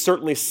 you could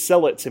certainly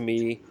sell it to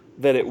me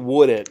that it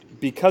wouldn't,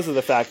 because of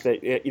the fact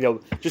that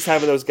just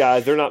having those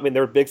guys,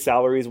 they're big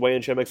salaries. Wei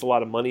Chen makes a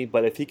lot of money,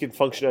 but if he can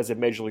function as a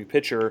major league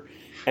pitcher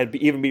and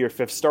even be your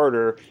fifth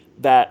starter,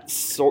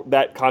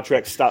 that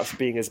contract stops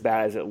being as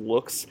bad as it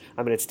looks.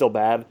 I mean, it's still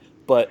bad,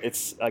 but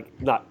it's like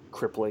not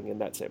crippling in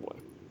that same way.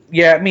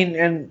 Yeah, I mean,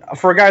 and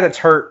for a guy that's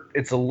hurt,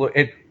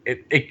 the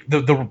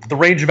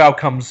range of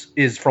outcomes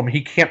is from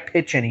he can't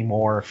pitch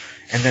anymore,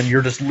 and then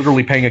you're just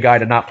literally paying a guy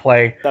to not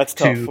play. That's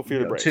tough for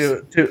the Braves.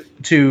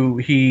 To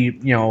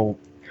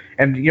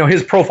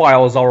his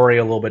profile is already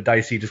a little bit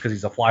dicey just because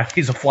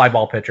he's a fly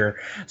ball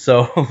pitcher,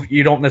 so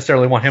you don't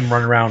necessarily want him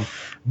running around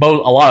a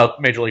lot of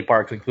major league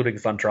parks, including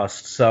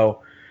SunTrust.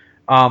 So,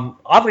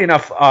 oddly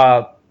enough,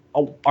 our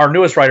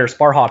newest writer,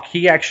 Sparhawk,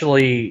 he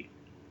actually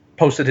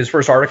posted his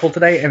first article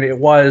today, and it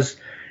was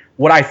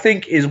what I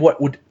think is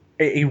what would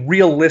a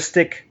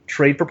realistic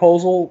trade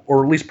proposal,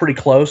 or at least pretty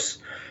close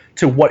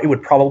to what it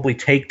would probably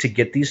take to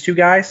get these two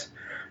guys.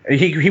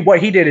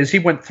 What he did is he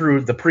went through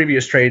the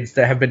previous trades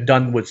that have been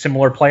done with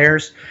similar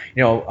players.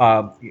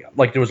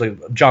 Like there was a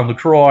John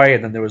Lucroy,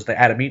 and then there was the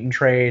Adam Eaton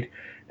trade,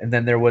 and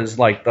then there was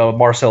like the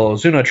Marcelo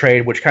Ozuna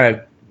trade, which kind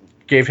of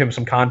gave him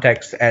some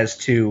context as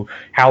to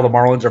how the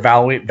Marlins are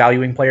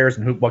valuing players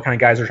and what kind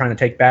of guys they're trying to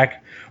take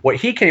back. What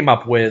he came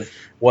up with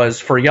was,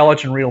 for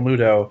Yelich and Real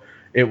Muto,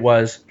 it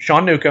was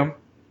Sean Newcomb,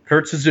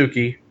 Kurt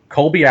Suzuki,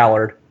 Colby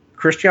Allard,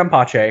 Christian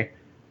Pache,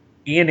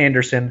 Ian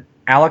Anderson,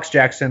 Alex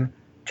Jackson,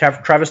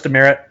 Travis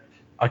Demeritte,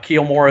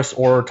 Akil Morris,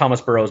 or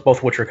Thomas Burrows, both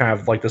of which are kind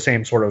of like the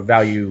same sort of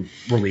value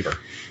reliever.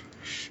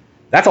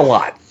 That's a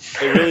lot.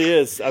 It really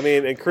is. I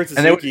mean, and Kurt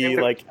Suzuki,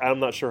 I'm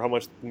not sure how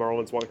much the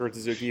Marlins want Kurt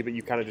Suzuki, but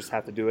you kind of just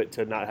have to do it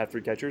to not have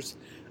three catchers.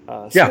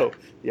 Yeah.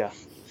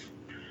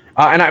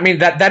 And I mean,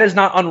 that is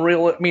not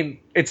unreal. I mean,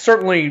 it's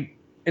certainly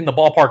in the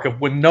ballpark of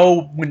when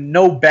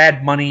no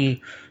bad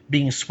money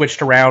being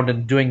switched around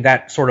and doing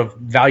that sort of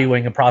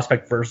valuing a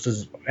prospect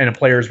and a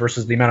players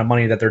versus the amount of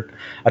money that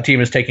a team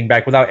is taking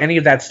back. Without any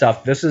of that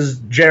stuff, this is,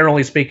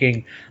 generally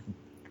speaking,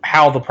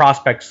 how the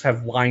prospects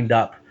have lined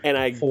up. And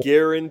I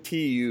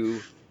guarantee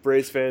you,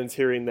 Braves fans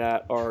hearing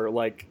that are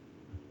like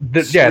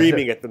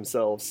screaming at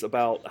themselves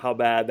about how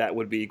bad that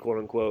would be, quote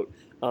unquote.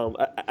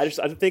 I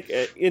think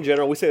in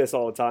general, we say this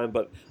all the time,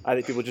 but I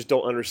think people just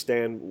don't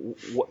understand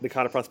what the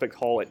kind of prospect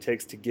haul it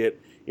takes to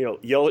get.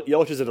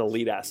 Yelich is an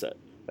elite asset.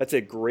 That's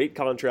a great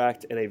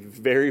contract and a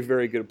very,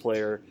 very good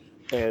player,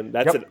 and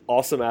that's an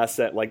awesome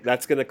asset. Like,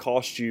 that's going to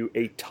cost you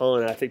a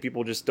ton, and I think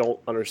people just don't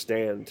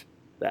understand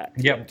that.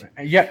 Yep.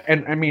 Yeah,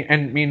 and I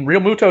mean, Real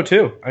Muto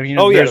too. I mean,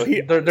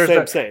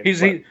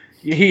 same.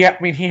 He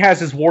has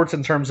his warts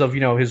in terms of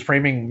his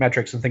framing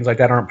metrics and things like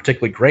that aren't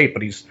particularly great,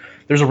 but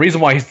there's a reason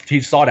why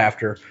he's sought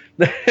after.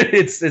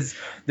 They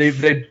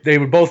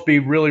would both be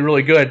really,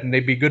 really good, and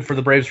they'd be good for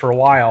the Braves for a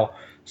while.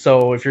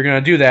 So if you're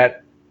going to do that,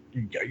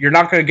 you're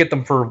not going to get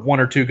them for one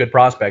or two good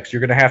prospects. You're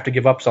going to have to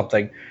give up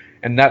something,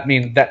 and that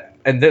means that.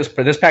 And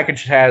this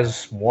package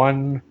has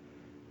three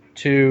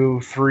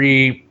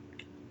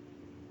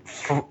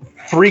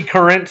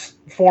current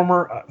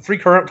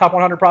top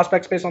 100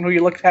 prospects based on who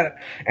you look at,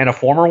 and a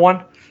former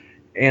one,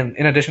 and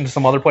in addition to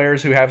some other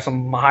players who have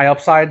some high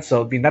upside.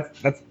 So I mean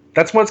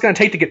that's what it's going to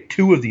take to get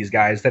two of these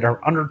guys that are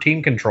under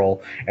team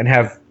control and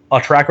have a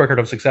track record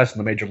of success in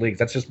the major leagues.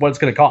 That's just what it's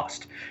going to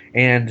cost.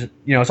 And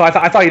so I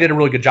thought he did a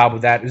really good job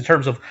with that in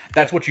terms of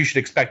that's what you should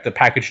expect the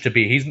package to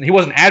be. He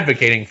wasn't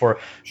advocating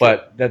for,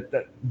 sure.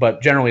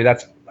 but generally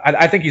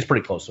I think he's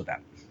pretty close with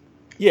that.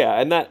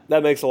 Yeah, and that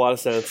makes a lot of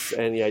sense.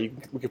 And yeah,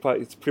 we could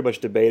probably pretty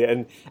much debate it.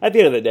 And at the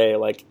end of the day,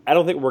 like, I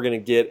don't think we're going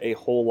to get a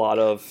whole lot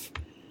of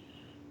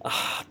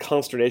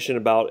consternation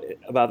about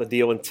the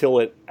deal until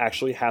it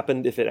actually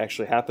happened, if it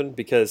actually happened,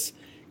 because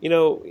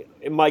you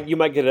might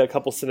get a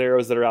couple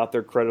scenarios that are out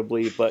there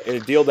credibly, but in a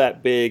deal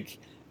that big,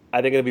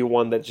 I think it'll be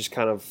one that just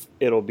kind of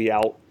it'll be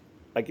out,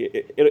 like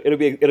it'll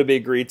be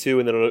agreed to,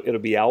 and then it'll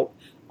be out.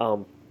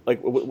 Like,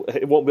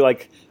 it won't be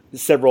like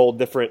several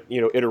different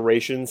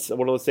iterations of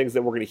one of those things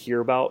that we're going to hear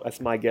about.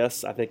 That's my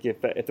guess. I think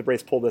if the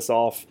Braves pull this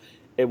off,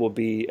 it will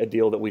be a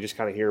deal that we just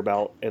kind of hear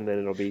about, and then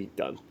it'll be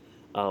done.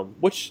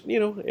 which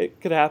it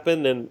could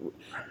happen, and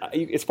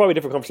it's probably a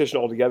different conversation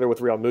altogether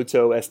with Real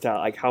Muto as to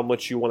like how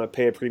much you want to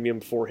pay a premium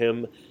for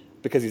him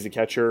because he's a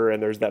catcher,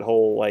 and there's that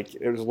whole like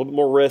there's a little bit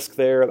more risk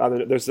there. I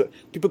mean, there's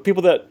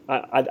people that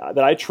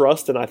I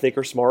trust and I think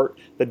are smart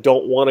that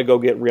don't want to go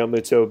get Real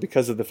Muto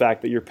because of the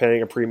fact that you're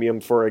paying a premium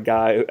for a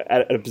guy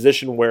at a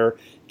position where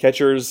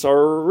catchers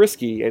are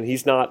risky, and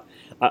he's not.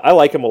 I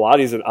like him a lot.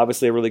 He's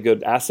obviously a really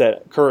good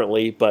asset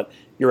currently, but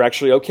you're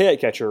actually okay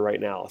at catcher right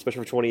now,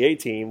 especially for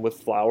 2018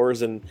 with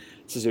Flowers and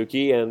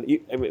Suzuki. And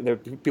I mean, there are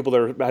people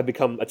that have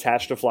become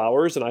attached to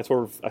Flowers, and I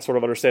sort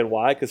of understand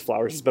why, because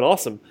Flowers has been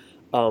awesome.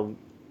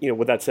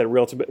 With that said,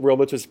 Real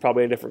Muto is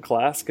probably a different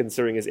class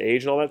considering his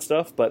age and all that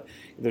stuff. But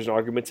there's an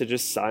argument to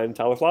just sign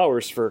Tyler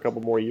Flowers for a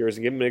couple more years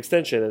and give him an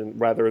extension, and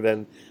rather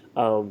than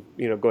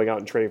going out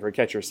and trading for a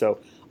catcher. So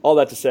all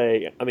that to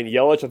say, I mean,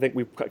 Yelich, I think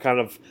we kind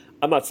of,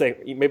 I'm not saying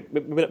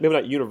maybe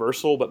not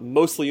universal, but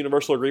mostly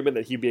universal agreement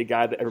that he'd be a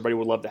guy that everybody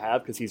would love to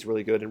have because he's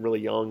really good and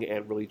really young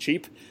and really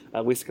cheap,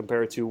 at least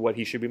compared to what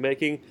he should be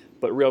making.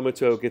 But Real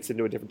Muto gets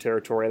into a different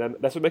territory, and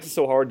that's what makes it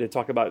so hard to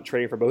talk about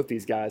trading for both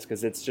these guys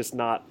because it's just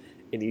not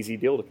an easy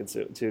deal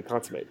to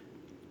consummate.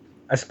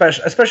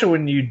 Especially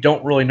when you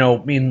don't really know.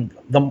 I mean,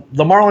 the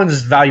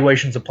Marlins'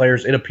 valuations of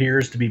players, it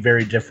appears to be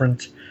very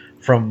different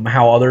from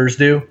how others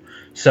do.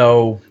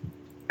 So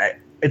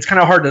it's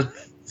kind of hard to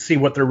see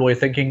what they're really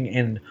thinking.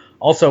 And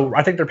also,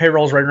 I think their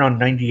payroll is right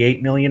around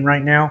 $98 million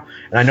right now,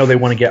 and I know they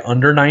want to get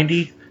under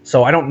 90.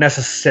 So I don't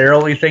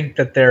necessarily think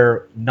that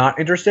they're not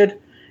interested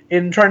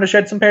in trying to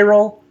shed some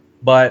payroll,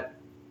 but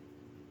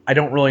I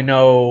don't really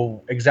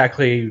know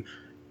exactly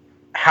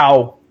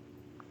how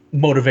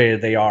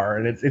motivated they are,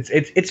 and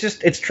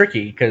it's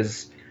tricky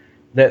because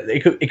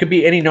it could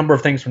be any number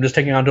of things from just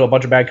taking on to a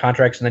bunch of bad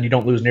contracts and then you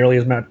don't lose nearly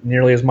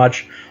as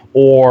much,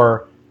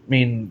 or I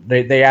mean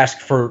they ask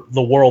for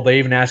the world. They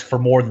even ask for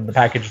more than the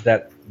package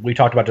that we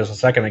talked about just a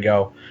second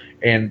ago,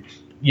 and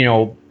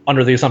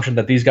under the assumption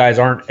that these guys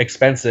aren't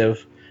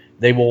expensive,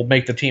 they will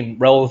make the team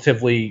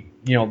relatively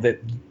that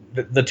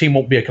the team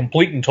won't be a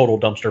complete and total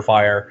dumpster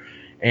fire,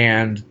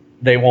 and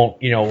they won't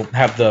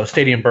have the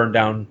stadium burned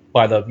down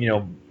by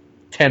the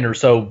 10 or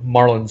so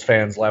Marlins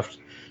fans left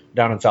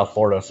down in South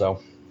Florida. So,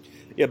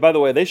 yeah. By the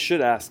way, they should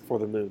ask for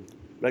the moon.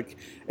 Like,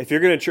 if you're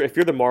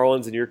the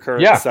Marlins and your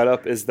current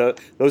setup is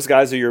those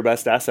guys are your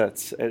best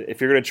assets, and if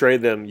you're going to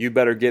trade them, you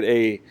better get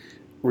a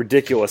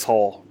ridiculous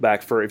haul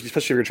back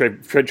especially if you're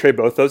going to trade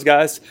both those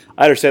guys.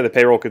 I understand the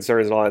payroll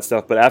concerns and all that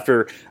stuff, but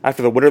after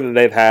the winter that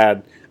they've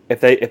had,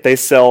 if they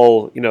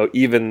sell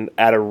even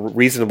at a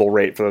reasonable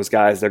rate for those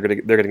guys, they're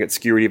gonna get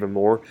skewered even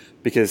more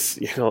because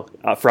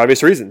for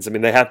obvious reasons. I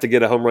mean, they have to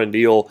get a home run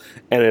deal,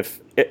 and if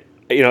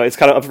it's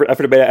kind of up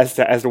for debate as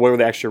to whether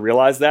they actually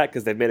realize that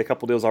because they've made a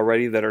couple deals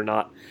already that are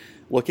not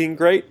looking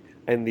great,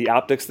 and the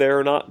optics there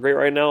are not great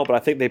right now. But I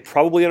think they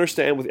probably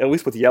understand, at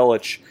least with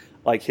Yelich,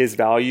 like his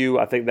value.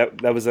 I think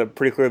that was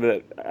pretty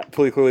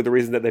clearly the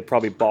reason that they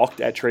probably balked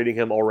at trading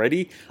him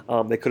already.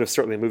 They could have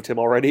certainly moved him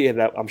already, and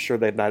that I'm sure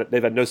they've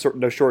had no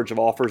shortage of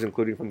offers,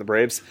 including from the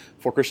Braves,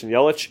 for Christian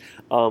Yelich.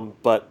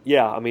 But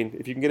yeah, I mean,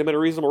 if you can get him at a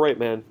reasonable rate,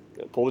 man,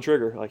 pull the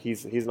trigger. Like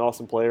he's an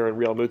awesome player, and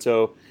Real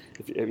Muto,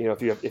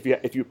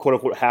 if you quote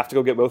unquote have to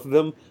go get both of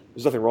them,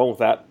 there's nothing wrong with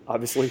that.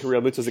 Obviously,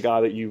 Real Muto is a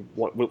guy that you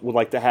would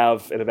like to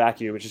have in a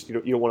vacuum. It's just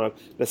you don't want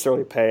to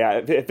necessarily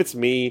pay. If it's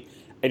me,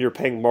 and you're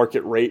paying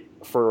market rate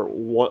for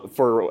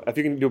if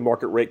you can do a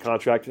market rate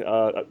contract,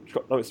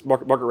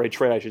 market rate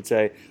trade, I should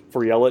say,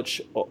 for Yelich,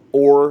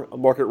 or a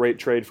market rate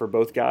trade for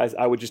both guys,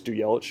 I would just do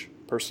Yelich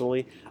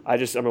personally. I'm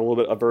a little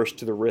bit averse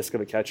to the risk of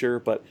a catcher,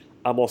 but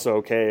I'm also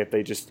okay if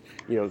they just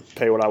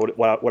pay what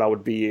I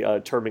would be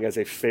terming as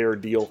a fair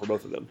deal for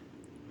both of them.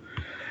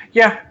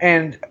 Yeah,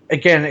 and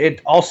again,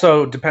 it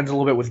also depends a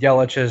little bit with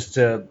Yelich as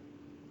to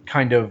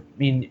kind of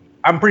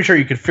I'm pretty sure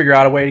you could figure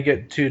out a way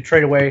to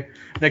trade away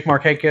Nick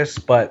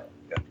Markakis, but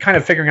kind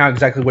of figuring out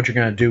exactly what you're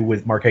going to do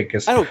with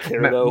Markakis. I don't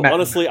care though.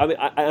 Honestly, I mean,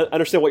 I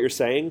understand what you're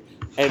saying,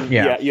 and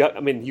I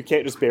mean, you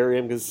can't just bury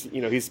him because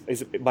he's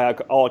by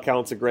all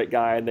accounts a great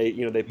guy, and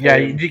they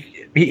pay him.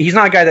 He's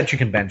not a guy that you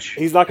can bench.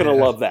 He's not going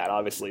to love that,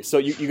 obviously. So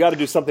you got to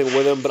do something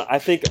with him. But I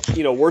think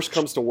worst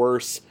comes to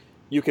worst,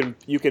 you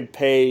can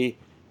pay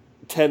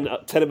 10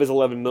 of his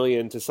 11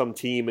 million to some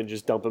team and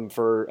just dump him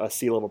for a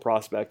C-level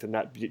prospect, and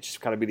that just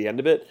kind of be the end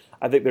of it.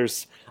 I think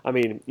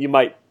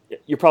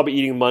you're probably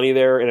eating money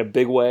there in a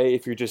big way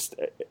if you're just,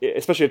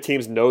 especially if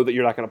teams know that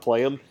you're not going to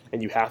play him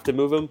and you have to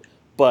move him.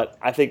 But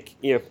I think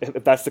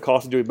if that's the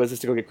cost of doing business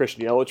to go get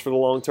Christian Yelich for the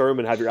long term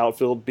and have your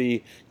outfield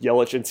be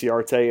Yelich and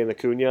Ciarte and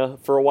Acuna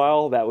for a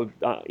while, that would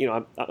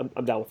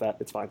I'm down with that.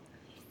 It's fine.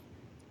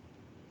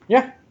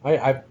 Yeah,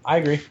 I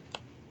agree.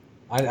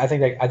 I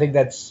think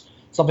that's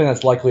something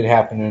that's likely to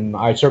happen, and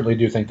I certainly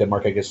do think that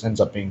Markakis ends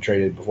up being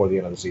traded before the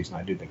end of the season.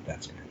 I do think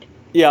that's going to happen.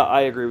 Yeah,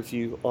 I agree with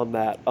you on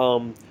that.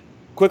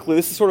 Quickly,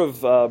 this is sort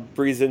of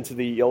breeze into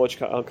the Yelich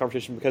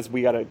conversation because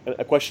we got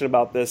a question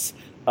about this,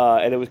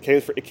 and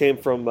it came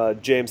from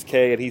James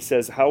K, and he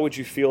says, how would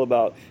you feel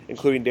about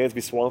including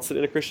Dansby Swanson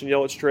in a Christian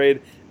Yelich trade?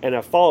 And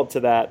a follow-up to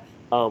that,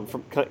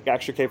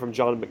 Actually came from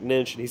John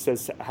McNinch, and he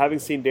says, having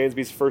seen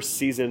Dansby's first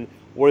season,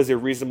 what is a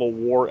reasonable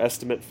WAR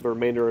estimate for the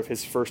remainder of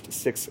his first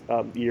 6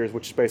 years,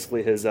 which is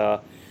basically his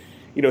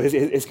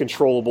his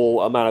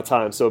controllable amount of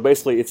time. So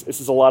basically, this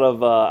is a lot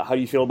of how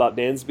do you feel about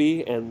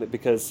Dansby, and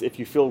because if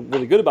you feel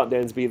really good about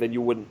Dansby, then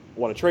you wouldn't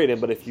want to trade him.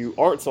 But if you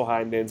aren't so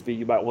high on Dansby,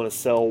 you might want to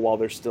sell while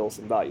there's still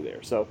some value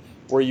there. So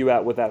where are you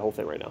at with that whole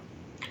thing right now?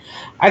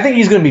 I think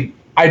he's going to be.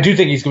 I do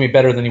think he's going to be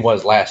better than he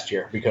was last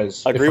year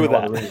because I agree with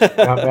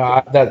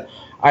that.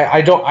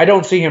 I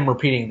don't see him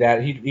repeating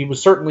that. He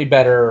was certainly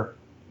better,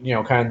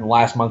 kind of in the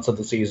last months of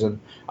the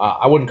season.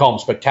 I wouldn't call him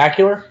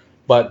spectacular,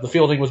 but the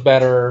fielding was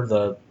better.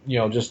 The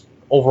just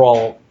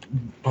overall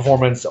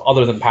performance,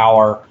 other than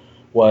power,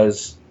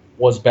 was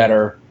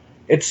better.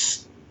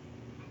 It's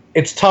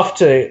tough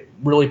to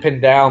really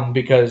pin down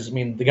because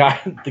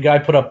the guy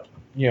put up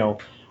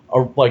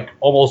like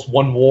almost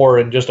one WAR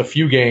in just a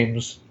few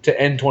games to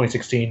end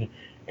 2016,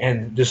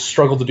 and just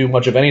struggled to do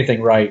much of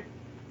anything right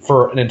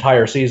for an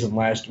entire season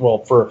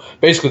for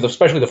basically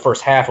especially the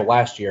first half of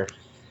last year.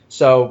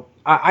 So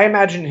I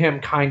imagine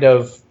him kind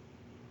of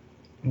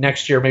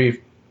next year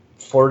maybe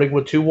flirting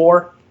with 2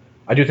 WAR.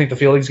 I do think the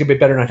fielding's gonna be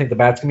better, and I think the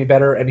bat's gonna be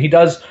better. And he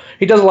does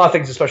a lot of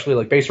things, especially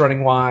like base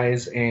running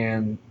wise,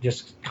 and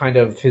just kind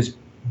of his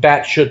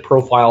bat should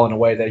profile in a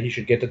way that he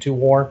should get to 2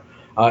 WAR.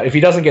 If he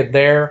doesn't get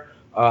there,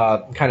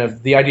 kind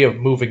of the idea of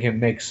moving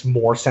him makes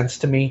more sense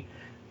to me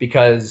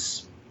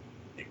because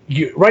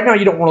right now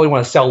you don't really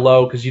want to sell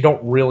low because you don't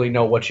really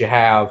know what you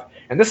have.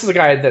 And this is a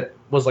guy that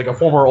was like a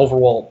former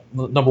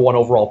number 1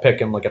 overall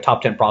pick and like a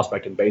top 10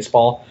 prospect in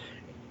baseball.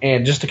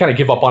 And just to kind of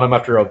give up on him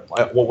after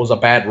what was a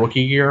bad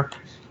rookie year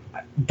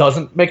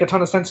doesn't make a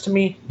ton of sense to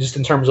me, just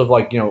in terms of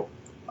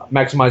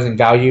maximizing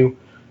value.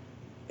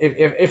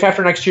 If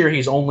after next year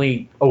he's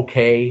only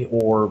okay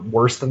or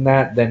worse than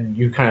that, then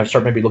you kind of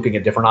start maybe looking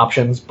at different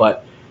options.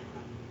 But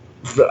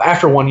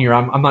after 1 year,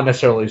 I'm not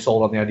necessarily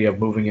sold on the idea of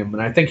moving him,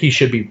 and I think he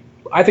should be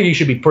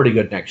pretty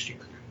good next year.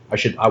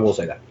 I will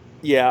say that.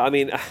 Yeah,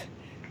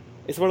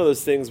 it's one of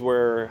those things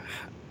where,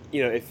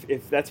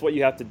 if that's what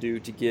you have to do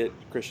to get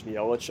Christian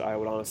Yelich, I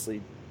would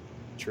honestly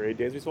trade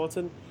Dansby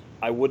Swanson.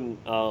 I wouldn't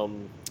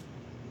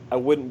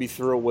be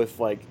thrilled with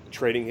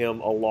trading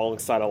him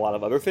alongside a lot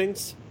of other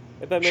things,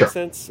 if that makes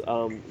sense.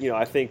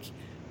 I think,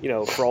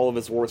 for all of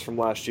his wars from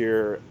last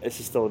year, this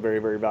is still a very,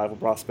 very valuable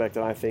prospect,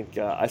 and I think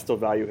I still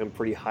value him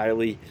pretty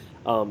highly.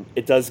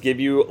 It does give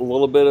you a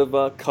little bit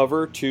of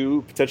cover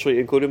to potentially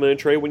include him in a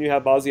trade when you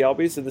have Ozzy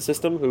Albies in the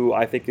system, who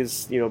I think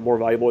is more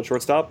valuable at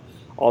shortstop,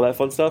 all that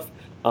fun stuff.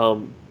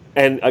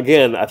 And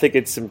again, I think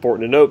it's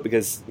important to note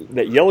because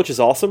that Yelich is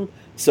awesome.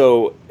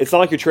 So it's not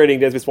like you're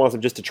trading Dansby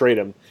Swanson just to trade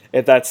him.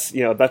 If that's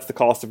that's the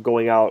cost of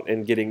going out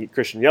and getting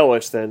Christian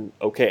Yelich, then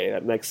okay,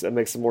 that makes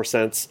some more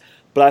sense.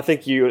 But I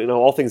think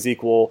all things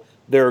equal,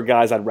 there are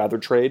guys I'd rather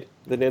trade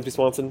than Dansby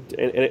Swanson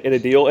in a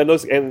deal,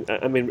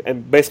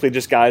 and basically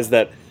just guys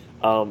that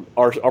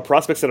are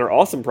prospects and are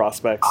awesome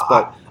prospects,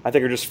 but I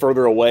think are just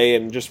further away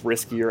and just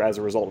riskier as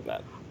a result of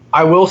that.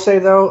 I will say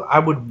though, I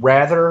would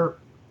rather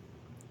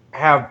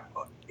have.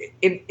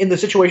 In the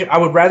situation, I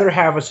would rather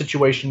have a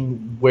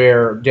situation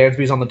where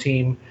Dansby's on the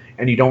team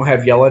and you don't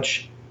have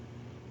Yelich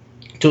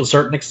to a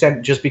certain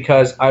extent, just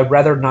because I'd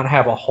rather not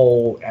have a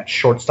hole at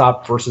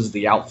shortstop versus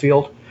the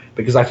outfield,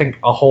 because I think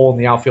a hole in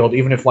the outfield,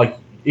 even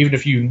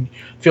if you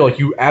feel like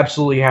you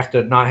absolutely have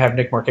to not have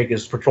Nick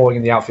Markakis patrolling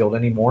in the outfield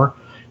anymore,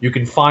 you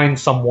can find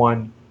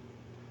someone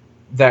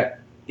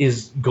that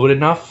is good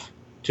enough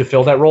to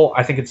fill that role.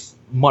 I think it's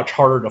much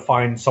harder to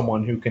find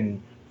someone who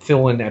can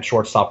fill in at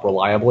shortstop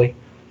reliably.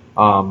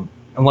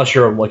 Unless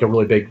you're like a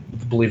really big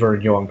believer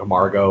in Yohan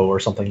Camargo or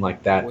something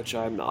like that, which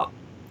I'm not.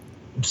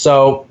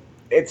 So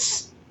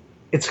it's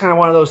kind of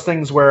one of those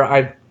things where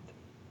I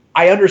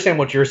understand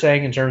what you're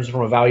saying in terms of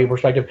from a value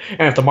perspective,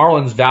 and if the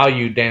Marlins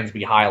value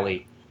Dansby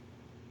highly,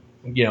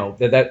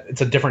 that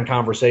it's a different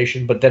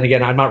conversation. But then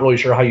again, I'm not really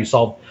sure how you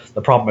solve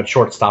the problem at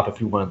shortstop if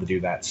you wanted to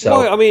do that.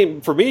 So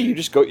for me, you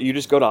just go to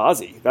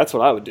Ozzy. That's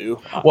what I would do.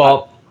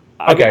 Well.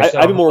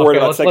 I'd be more worried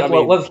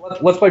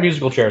about let's play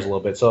musical chairs a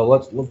little bit. So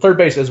third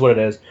base is what it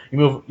is.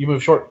 You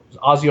move short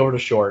Ozzy over to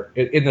short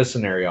in this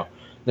scenario.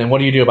 Then what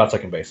do you do about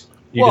second base?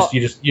 You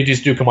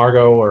just do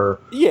Camargo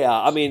or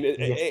yeah. In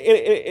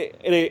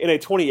a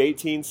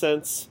 2018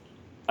 sense,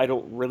 I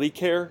don't really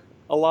care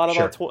a lot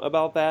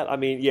about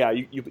that.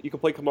 You can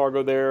play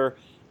Camargo there.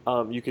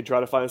 You could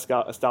try to find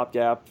a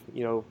stopgap.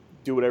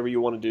 Do whatever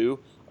you want to do.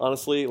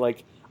 Honestly,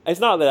 it's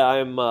not that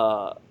I'm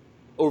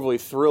overly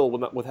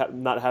thrilled with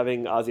not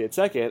having Ozzy at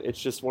second. It's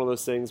just one of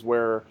those things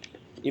where,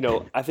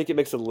 I think it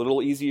makes it a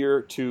little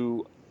easier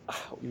to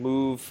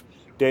move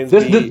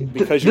Dansby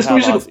because you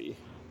have Ozzy.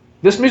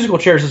 This musical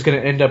chairs is going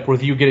to end up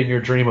with you getting your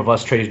dream of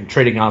us trading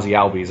Ozzy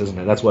Albies, isn't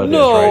it? That's what it is, right?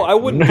 No, I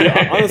wouldn't.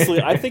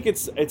 Honestly, I think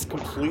it's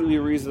completely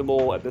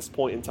reasonable at this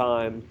point in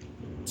time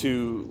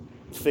to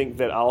think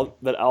that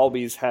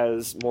Albies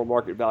has more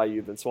market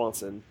value than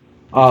Swanson.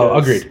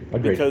 Agreed.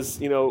 Because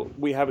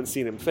we haven't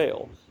seen him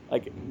fail.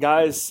 Like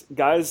guys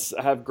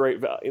have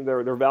great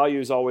their value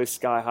is always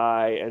sky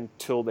high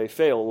until they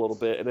fail a little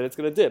bit, and then it's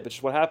going to dip. It's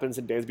just what happens.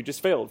 And Dansby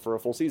just failed for a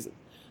full season.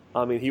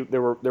 I mean,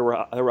 there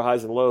were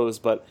highs and lows,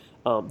 but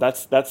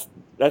that's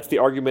the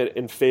argument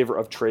in favor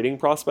of trading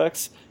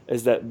prospects,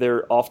 is that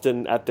they're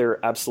often at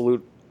their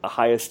absolute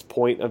highest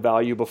point of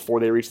value before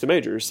they reach the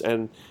majors.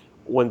 And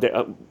when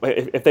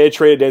if they had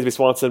traded Dansby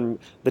Swanson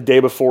the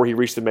day before he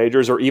reached the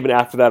majors, or even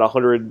after that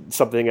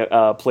 100-something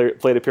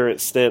plate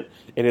appearance stint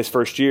in his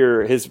first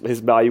year, his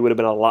value would have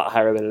been a lot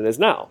higher than it is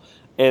now.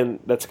 And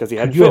that's because he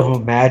hadn't failed. Could you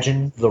have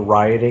imagined the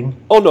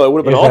rioting? Oh no, it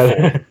would have been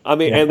awful. I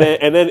mean, yeah.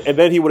 and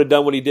then he would have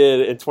done what he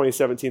did in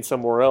 2017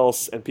 somewhere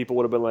else, and people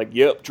would have been like,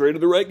 "Yep,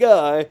 traded the right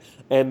guy,"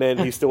 and then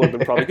he still would have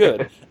been probably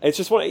good. It's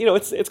just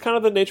it's kind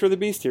of the nature of the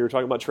beast here. We're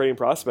talking about trading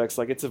prospects,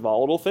 like it's a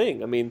volatile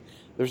thing. I mean,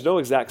 there's no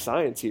exact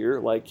science here.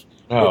 Like,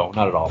 no,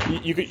 not at all.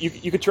 You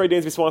could trade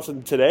Dansby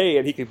Swanson today,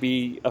 and he could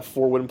be a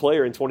 4-win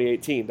player in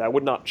 2018. That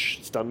would not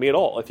stun me at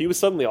all. If he was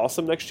suddenly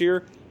awesome next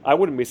year, I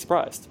wouldn't be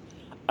surprised.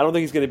 I don't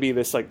think he's going to be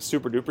this like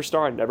super duper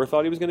star. I never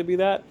thought he was going to be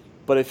that.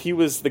 But if he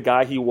was the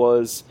guy he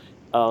was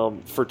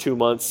for 2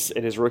 months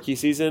in his rookie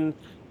season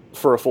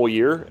for a full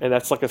year, and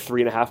that's like a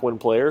 3.5-win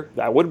player,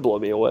 that wouldn't blow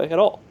me away at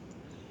all.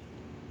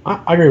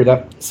 I agree with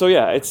that. So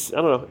yeah, I don't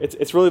know.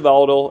 It's really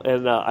volatile,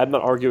 and I'm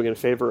not arguing in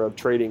favor of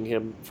trading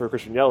him for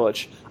Christian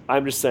Yelich.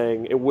 I'm just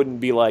saying it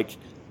wouldn't be like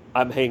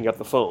I'm hanging up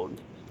the phone.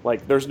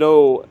 Like, there's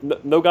no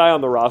guy on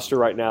the roster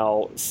right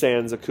now,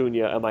 sans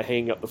Acuna, am I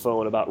hanging up the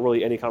phone about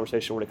really any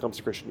conversation when it comes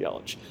to Christian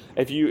Yelich.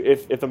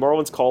 If the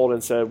Marlins called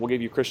and said, we'll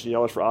give you Christian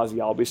Yelich for Ozzie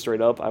Albies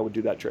straight up, I would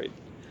do that trade.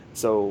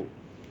 So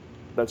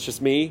that's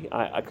just me.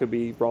 I could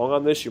be wrong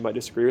on this. You might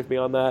disagree with me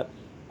on that.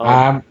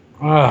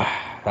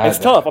 It's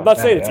tough. I'm not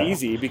saying it's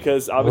easy,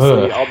 because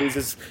obviously Albies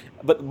is...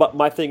 But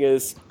my thing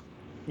is,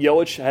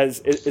 Yelich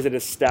is an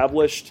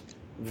established...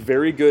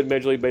 very good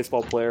Major League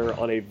Baseball player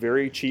on a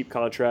very cheap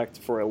contract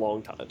for a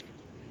long time.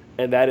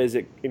 And that is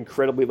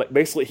incredibly...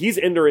 basically, he's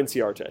Ender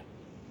Inciarte.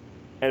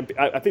 And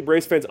I think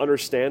Braves fans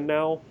understand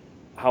now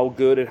how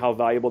good and how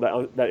valuable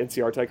that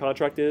Inciarte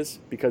contract is,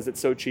 because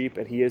it's so cheap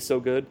and he is so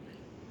good.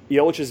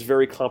 Yelich is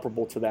very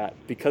comparable to that,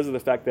 because of the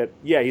fact that,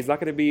 yeah, he's not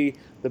going to be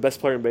the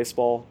best player in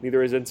baseball,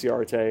 neither is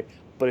Inciarte,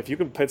 but if you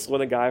can pencil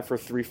in a guy for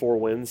 3-4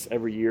 wins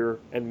every year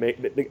and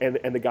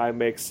the guy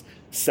makes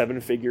 7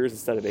 figures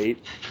instead of 8,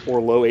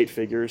 or low 8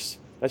 figures,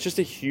 that's just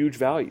a huge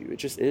value. It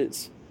just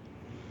is.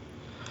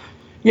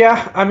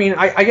 Yeah, I mean,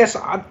 I guess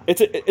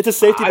it's a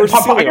safety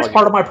versus ceiling I guess argument.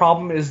 Part of my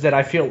problem is that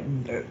I feel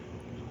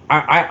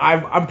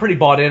I'm pretty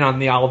bought in on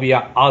the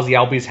Ozzie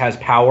Albies has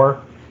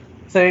power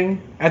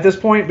thing at this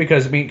point,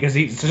 because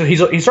he's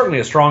certainly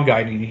a strong guy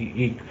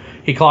and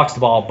he clocks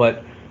the ball,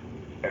 but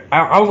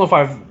I don't know if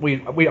I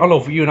don't know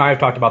if you and I have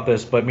talked about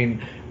this, but I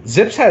mean,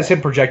 Zips has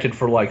him projected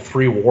for like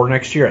 3 WAR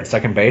next year at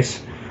second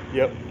base.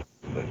 Yep.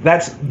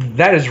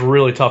 That is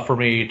really tough for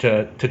me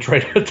to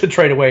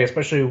trade away,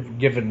 especially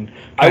given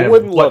I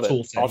wouldn't love it.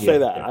 I'll say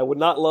that. I would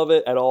not love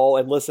it at all.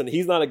 And listen,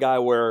 he's not a guy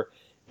where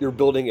you're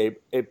building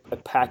a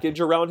package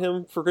around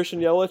him for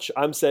Christian Yelich.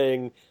 I'm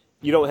saying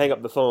you don't hang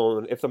up the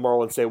phone if the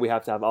Marlins say we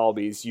have to have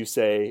Albies. You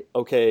say,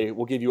 okay,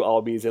 we'll give you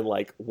Albies in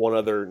like one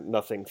other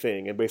nothing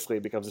thing, and basically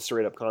it becomes a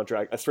straight up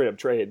contract, a straight up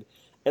trade.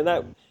 And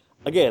that,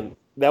 again,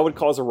 that would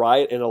cause a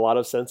riot in a lot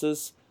of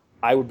senses.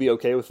 I would be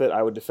okay with it.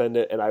 I would defend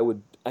it, and I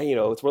would,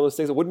 it's one of those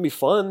things that wouldn't be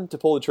fun to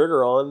pull the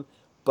trigger on.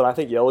 But I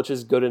think Yelich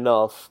is good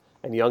enough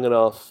and young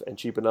enough and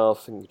cheap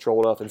enough and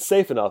controlled enough and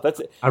safe enough.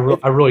 That's it. I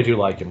really do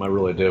like him. I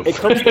really do.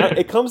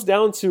 It comes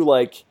down to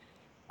like,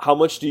 how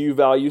much do you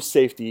value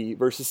safety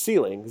versus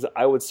ceiling? Because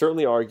I would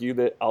certainly argue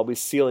that Albies'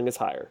 ceiling is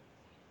higher.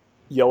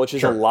 Yelich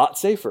is a lot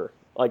safer.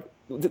 Like,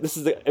 this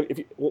is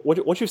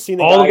once you've seen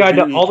all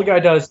the guy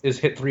does is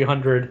hit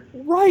 300.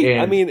 Right.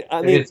 I mean,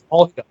 it's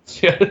all he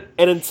does.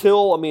 And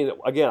until,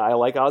 again, I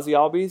like Ozzie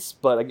Albies,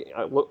 but again,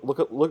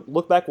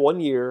 look back 1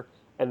 year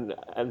and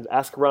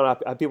ask around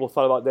how people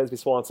thought about Dansby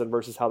Swanson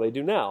versus how they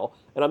do now.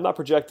 And I'm not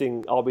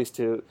projecting Albies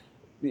to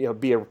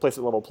be a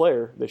replacement level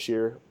player this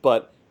year,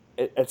 but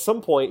at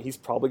some point, he's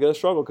probably going to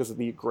struggle, because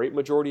the great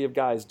majority of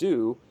guys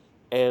do.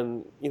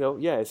 And,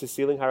 is his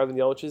ceiling higher than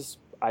Yelich's?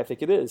 I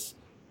think it is.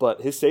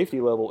 But his safety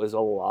level is a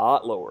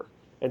lot lower.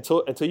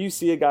 Until you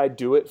see a guy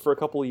do it for a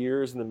couple of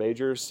years in the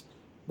majors,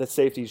 that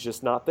safety's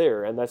just not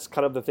there. And that's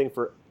kind of the thing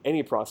for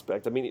any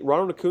prospect. I mean,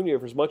 Ronald Acuna,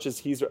 for as much as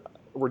he's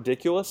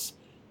ridiculous,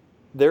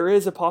 there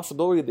is a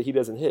possibility that he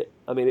doesn't hit.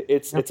 I mean,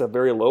 it's a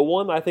very low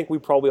one. I think we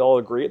probably all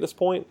agree at this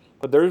point.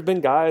 But there's been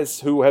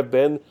guys who have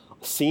been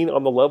seen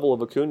on the level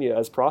of Acuna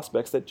as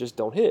prospects that just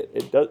don't hit.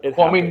 It happens.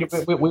 I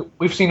mean,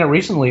 we've seen it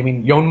recently. I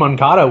mean, Yoan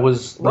Moncada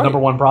was the number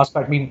 1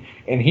 prospect. I mean,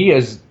 and he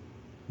has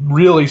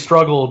really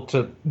struggled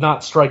to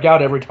not strike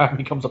out every time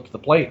he comes up to the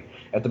plate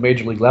at the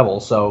major league level.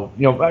 So,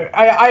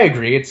 I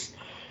agree.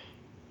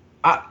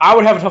 I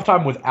would have a tough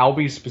time with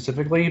Albies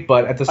specifically,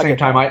 but at the same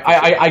time,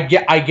 I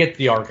get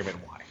the argument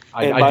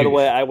why. And by the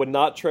way, I would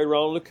not trade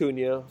Ronald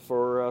Acuna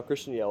for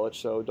Christian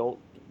Yelich. So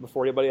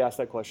before anybody asks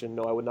that question,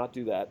 no, I would not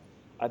do that.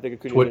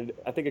 Twi-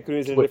 I think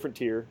Acuna's in a twi- different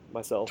tier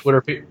myself.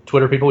 Twitter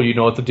people, you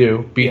know what to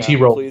do. Yeah, BT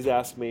roll. please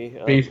ask me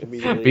immediately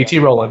BT after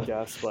the rolling.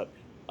 podcast. But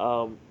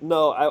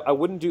no, I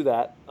wouldn't do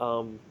that.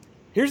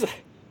 Here's a,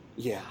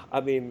 yeah.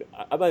 I mean,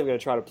 I'm not even going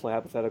to try to play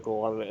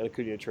hypothetical on an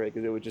Acuna trade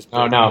because it would just Oh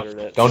break the no!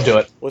 internet. Don't So do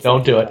it! let's not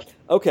Don't do do that. it!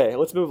 Okay,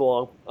 let's move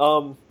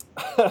along.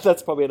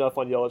 That's probably enough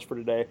on Yelich for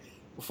today.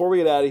 Before we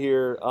get out of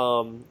here,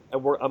 and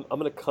I'm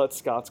going to cut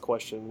Scott's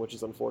question, which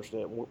is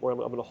unfortunate. I'm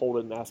going to hold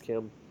it and ask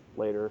him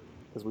later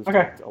because we've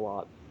Okay. talked a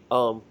lot.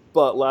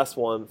 But last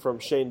one from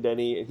Shane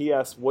Denny, and he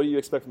asked, "What do you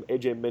expect from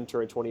AJ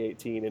Minter in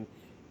 2018?" And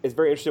it's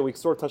very interesting. We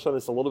sort of touched on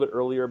this a little bit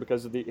earlier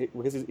because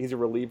he's a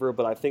reliever,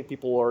 but I think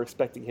people are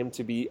expecting him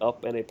to be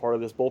up and a part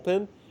of this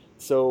bullpen.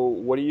 So,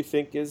 what do you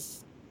think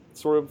is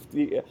sort of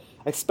the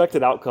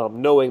expected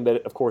outcome, knowing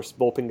that, of course,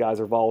 bullpen guys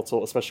are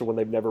volatile, especially when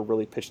they've never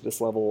really pitched at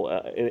this level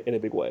in a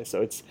big way.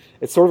 So it's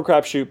sort of a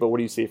crapshoot, but what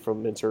do you see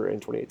from Minter in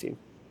 2018?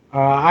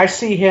 I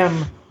see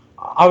him,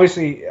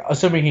 obviously,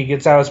 assuming he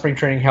gets out of spring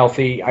training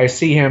healthy, I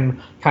see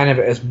him kind of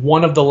as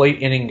one of the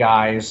late inning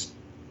guys.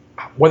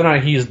 Whether or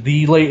not he's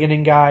the late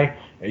inning guy,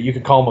 you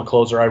could call him a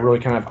closer. I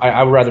really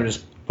I would rather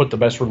just put the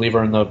best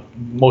reliever in the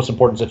most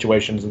important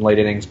situations in late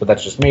innings, but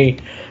that's just me.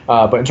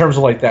 But in terms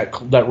of like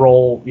that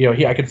role,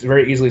 I could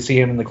very easily see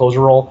him in the closer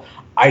role.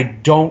 I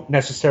don't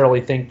necessarily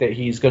think that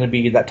he's going to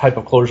be that type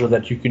of closer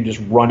that you can just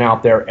run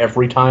out there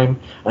every time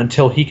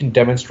until he can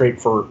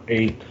demonstrate for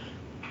a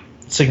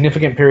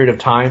significant period of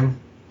time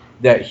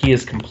that he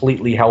is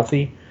completely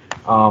healthy.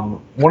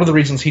 One of the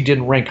reasons he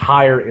didn't rank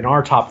higher in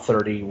our top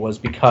 30 was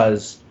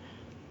because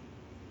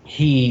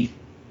he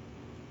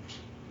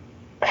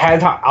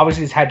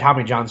he's had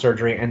Tommy John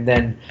surgery, and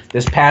then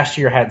this past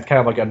year had kind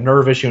of like a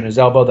nerve issue in his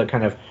elbow that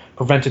kind of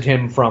prevented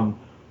him from,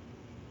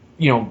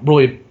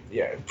 really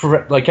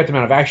kept him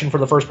out of action for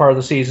the first part of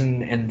the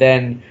season, and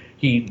then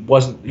he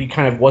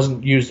kind of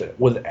wasn't used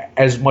with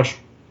as much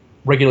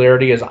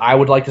regularity as I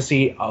would like to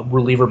see a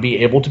reliever be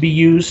able to be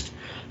used.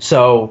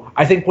 So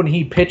I think when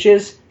he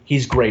pitches,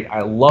 he's great.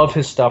 I love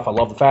his stuff. I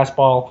love the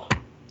fastball,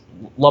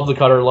 love the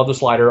cutter, love the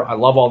slider. I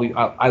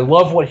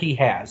love what he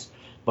has.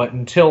 But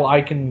until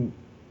I can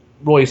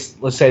really,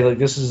 let's say, like,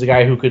 this is a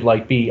guy who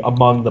could be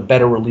among the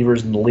better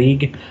relievers in the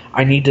league,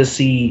 I need to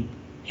see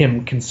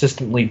him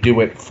consistently do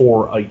it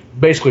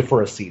basically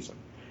for a season,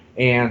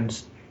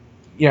 and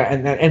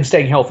and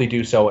staying healthy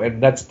do so.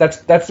 And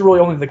that's really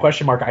only the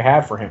question mark I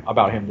have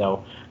about him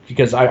though,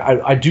 because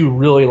I do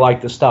really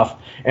like the stuff,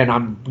 and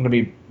I'm going to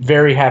be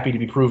very happy to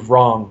be proved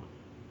wrong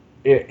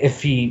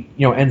if he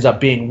ends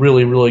up being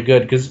really, really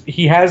good, because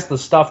he has the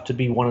stuff to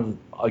be one of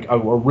a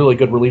really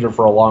good reliever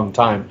for a long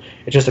time.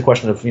 It's just a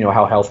question of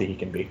how healthy he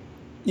can be.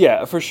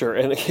 Yeah, for sure,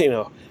 and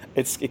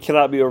it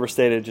cannot be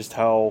overstated just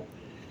how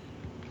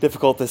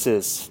difficult this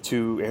is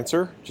to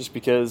answer, just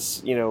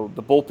because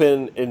the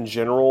bullpen in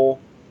general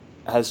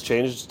has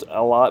changed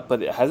a lot,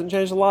 but it hasn't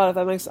changed a lot. If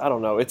that makes, I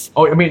don't know.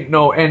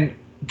 No, and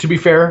to be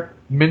fair,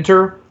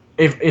 Minter,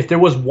 if there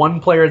was one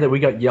player that we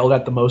got yelled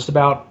at the most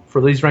about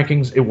for these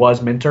rankings, it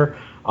was Minter.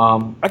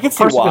 I can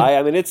see why.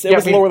 I mean, it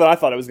was lower than I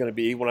thought it was going to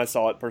be when I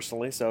saw it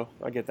personally, so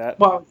I get that.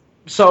 Well,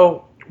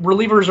 so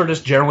relievers are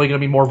just generally going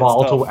to be more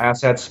volatile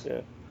assets.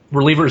 Yeah.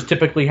 Relievers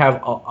typically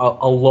have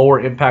a lower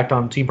impact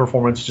on team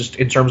performance, just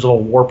in terms of a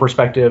WAR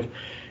perspective.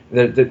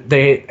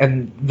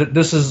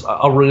 This is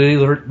a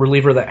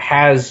reliever that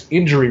has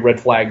injury red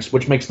flags,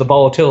 which makes the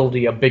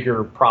volatility a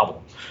bigger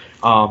problem.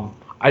 And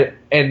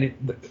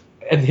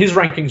his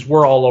rankings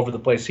were all over the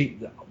place. He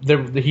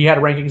had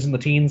rankings in the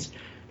teens,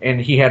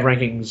 and he had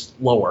rankings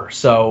lower.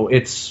 So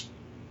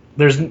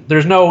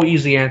there's no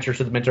easy answer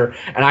to the Minter,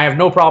 and I have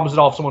no problems at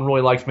all if someone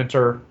really likes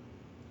Minter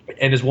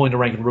and is willing to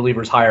rank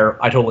relievers higher.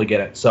 I totally get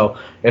it. So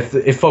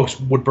if folks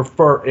would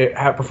prefer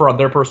on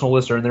their personal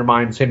list or in their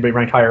minds him being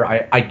ranked higher,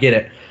 I get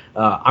it.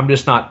 I'm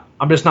just not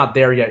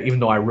there yet, even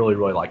though I really,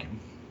 really like him.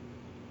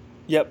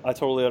 Yep, I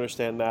totally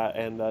understand that,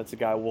 and it's a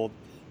guy we'll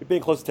be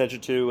paying close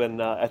attention to. And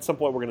at some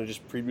point, we're going to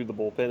just preview the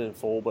bullpen in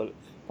full, but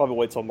probably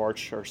wait till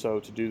March or so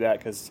to do that,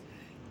 because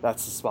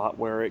that's the spot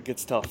where it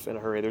gets tough in a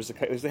hurry. There's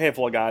a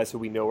handful of guys who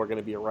we know are going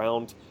to be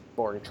around,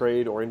 barring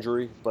trade or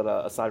injury, but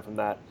aside from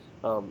that,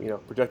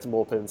 projecting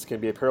bullpens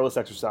can be a perilous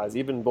exercise.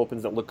 Even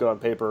bullpens that look good on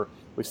paper,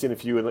 we've seen a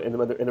few in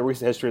the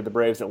recent history of the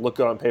Braves that look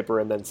good on paper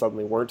and then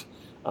suddenly weren't.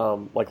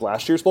 Like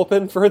last year's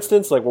bullpen, for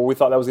instance, where we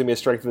thought that was going to be a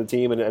strength of the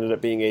team and it ended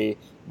up being a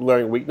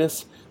glaring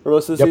weakness for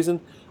most of the season.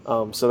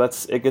 So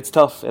it gets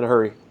tough in a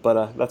hurry,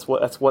 but that's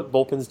what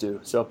bullpens do.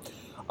 So,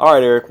 all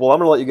right, Eric. Well, I'm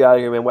going to let you get out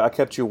of here, man. I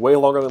kept you way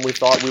longer than we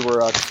thought. We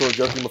were sort of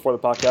joking before the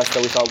podcast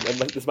that we thought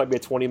this might be a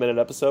 20-minute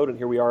episode, and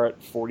here we are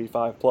at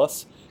 45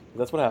 plus.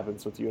 That's what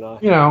happens with you and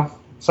I.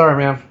 Sorry,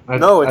 man.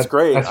 No, it's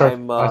great.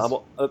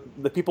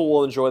 The people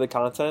will enjoy the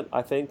content,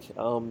 I think.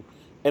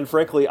 And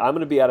frankly, I'm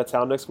going to be out of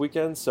town next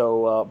weekend,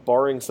 so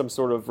barring some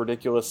sort of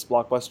ridiculous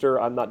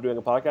blockbuster, I'm not doing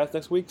a podcast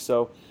next week.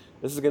 So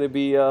this is going to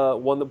be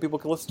one that people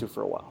can listen to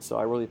for a while. So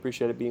I really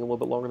appreciate it being a little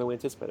bit longer than we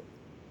anticipated.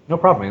 No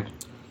problem, man.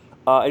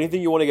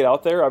 Anything you want to get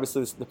out there?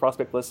 Obviously, the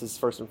prospect list is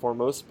first and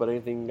foremost, but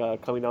anything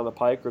coming down the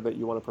pike or that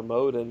you want to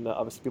promote, and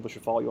obviously people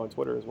should follow you on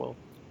Twitter as well.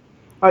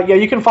 Yeah,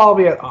 you can follow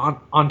me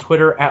on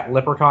Twitter at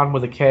Leprechaun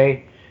with a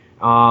K.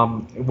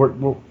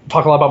 We'll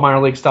talk a lot about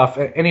minor league stuff.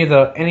 Any of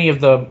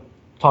the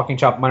Talking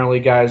Chop minor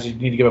league guys, you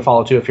need to give a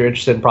follow to if you're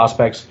interested in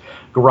prospects.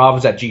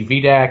 Garav's at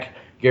GVDAC.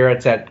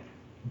 Garrett's at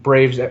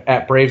Braves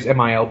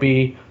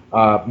MILB.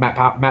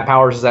 Matt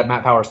Powers is at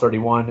Matt Powers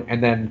 31,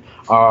 and then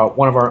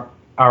one of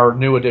our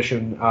new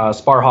addition,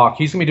 Sparhawk.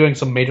 He's gonna be doing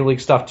some major league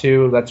stuff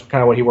too. That's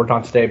kind of what he worked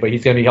on today, but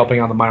he's gonna be helping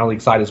on the minor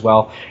league side as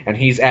well. And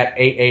he's at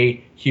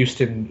AA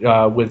Houston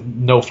with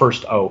no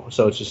first O.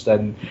 So it's just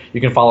then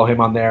you can follow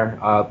him on there.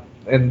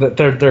 And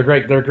they're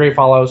great. They're great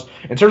follows.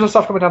 In terms of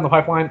stuff coming down the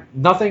pipeline,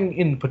 nothing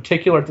in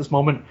particular at this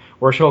moment.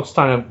 We're still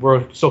kind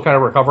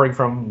of recovering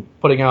from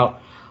putting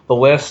out the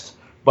list.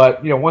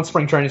 But once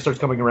spring training starts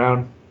coming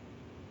around,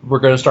 we're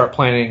going to start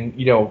planning.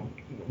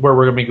 Where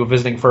we're going to be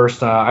visiting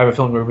first. I have a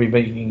feeling we're going to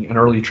be making an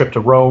early trip to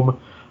Rome.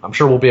 I'm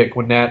sure we'll be at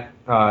Gwinnett,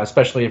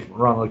 especially if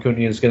Ronald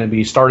Acuna is going to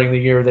be starting the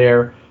year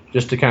there,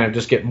 just to kind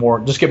of get more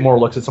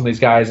looks at some of these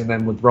guys. And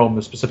then with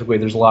Rome specifically,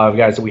 there's a lot of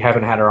guys that we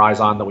haven't had our eyes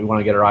on that we want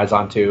to get our eyes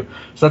on too.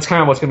 So that's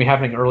kind of what's going to be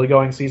happening early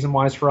going season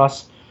wise for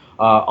us.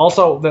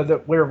 Also,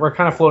 we're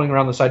kind of floating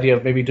around this idea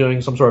of maybe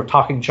doing some sort of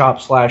Talking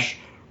Chop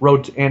 /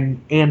 road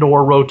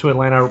or road to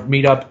Atlanta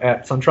meetup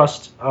at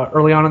SunTrust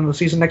early on in the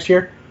season next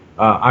year.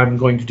 I'm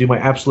going to do my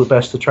absolute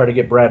best to try to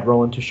get Brad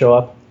Rowland to show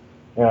up.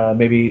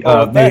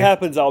 If that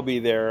happens, I'll be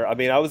there. I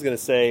mean, I was going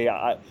to say,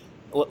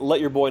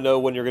 let your boy know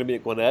when you're going to be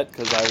at Gwinnett,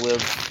 because I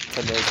live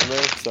 10 minutes from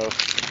there.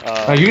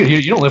 So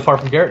you don't live far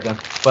from Garrett then.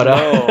 But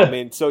no, I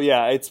mean, so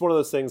yeah, it's one of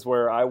those things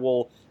where I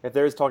will, if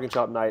there's Talking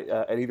Chop night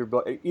at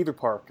either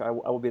park, I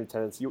will be in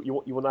attendance. You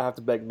will not have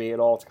to beg me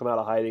at all to come out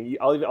of hiding.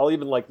 I'll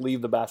even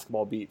leave the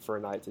basketball beat for a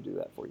night to do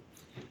that for you.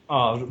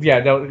 Yeah,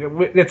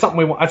 no, it's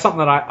something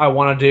that I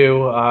want to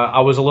do. I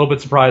was a little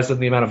bit surprised in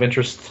the amount of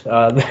interest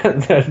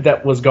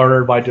that was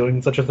garnered by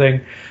doing such a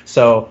thing.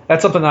 So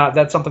that's something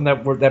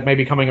that may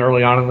be coming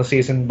early on in the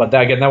season. But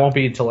that won't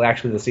be until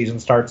actually the season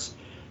starts.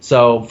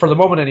 So for the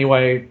moment,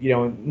 anyway,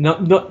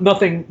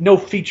 nothing, no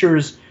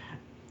features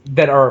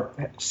that are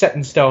set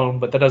in stone.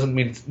 But that doesn't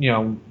mean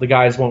the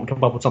guys won't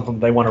come up with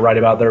something they want to write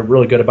about. They're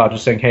really good about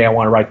just saying, "Hey, I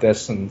want to write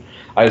this," and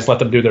I just let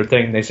them do their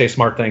thing. They say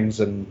smart things,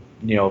 and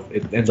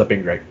it ends up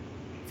being great.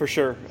 For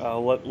sure.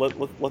 Let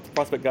the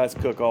prospect guys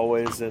cook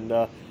always. And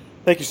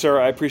thank you, sir.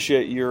 I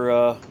appreciate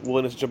your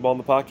willingness to jump on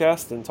the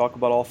podcast and talk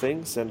about all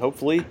things. And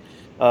hopefully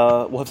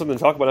we'll have something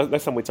to talk about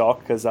next time we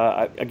talk, because,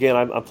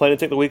 I'm planning to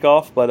take the week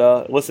off.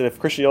 But listen, if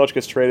Christian Yelich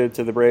gets traded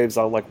to the Braves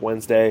on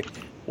Wednesday,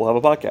 we'll have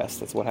a podcast.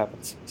 That's what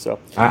happens. So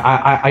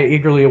I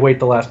eagerly await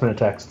the last-minute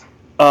text.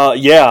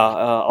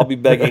 I'll be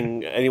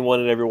begging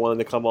anyone and everyone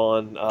to come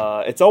on.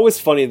 It's always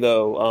funny,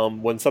 though,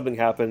 when something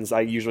happens,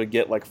 I usually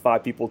get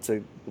 5 people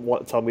to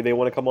tell me they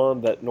want to come on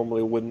that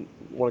normally wouldn't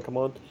want to come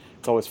on.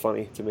 It's always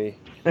funny to me.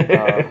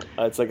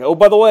 It's like, oh,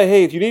 by the way,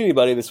 hey, if you need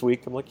anybody this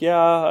week, I'm like,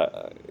 yeah,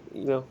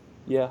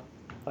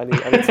 I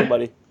need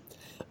somebody.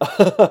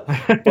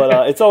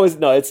 But it's always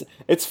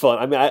it's fun.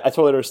 I mean, I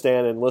totally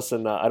understand. And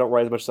listen, I don't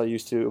write as much as I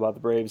used to about the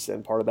Braves,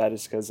 and part of that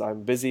is because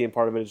I'm busy, and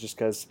part of it is just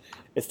because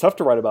it's tough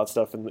to write about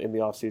stuff in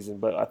the off season.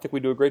 But I think we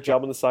do a great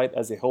job on the site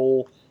as a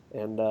whole,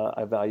 and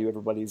I value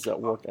everybody's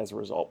work as a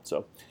result.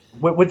 So,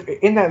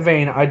 in that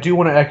vein, I do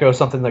want to echo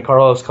something that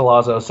Carlos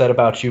Collazo said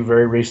about you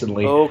very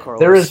recently. Oh, Carlos.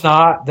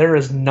 There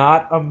is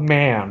not a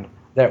man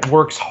that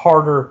works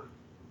harder.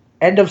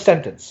 End of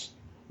sentence.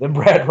 Than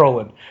Brad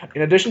Rowland.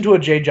 In addition to a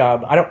J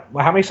job,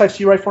 how many sites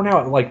do you write for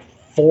now?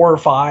 4 or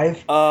 5?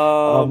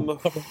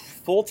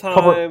 Full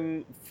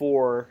time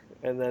 4,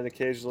 and then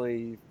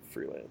occasionally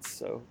freelance.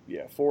 So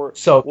yeah, 4.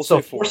 So we'll say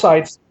 4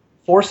 sites,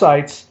 4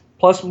 sites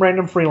plus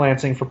random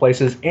freelancing for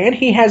places, and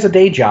he has a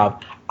day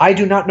job. I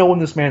do not know when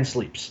this man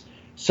sleeps.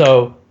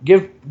 So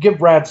give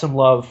Brad some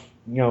love.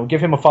 Give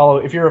him a follow.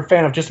 If you're a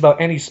fan of just about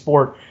any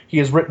sport, he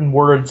has written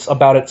words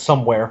about it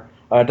somewhere.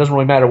 It doesn't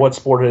really matter what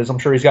sport it is. I'm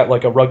sure he's got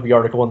a rugby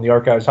article in the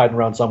archives hiding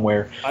around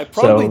somewhere. I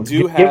probably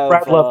do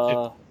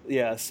have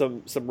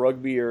some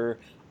rugby, or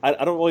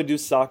I don't really do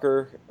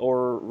soccer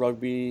or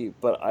rugby,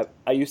 but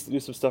I used to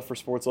do some stuff for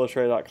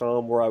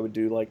SportsIllustrated.com where I would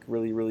do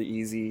really, really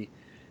easy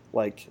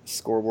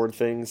scoreboard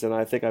things, and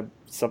I think I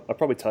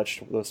probably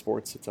touched those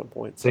sports at some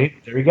point. So see,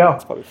 there you go.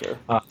 That's probably fair.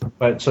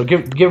 But so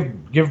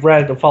give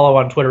Brad a follow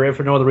on Twitter, if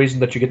for no other reason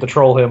that you get to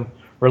troll him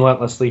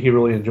relentlessly. He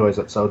really enjoys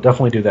it, so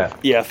definitely do that.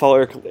 Yeah,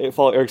 follow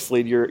Eric's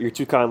lead. You're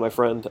too kind, my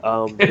friend.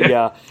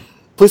 Yeah,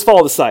 please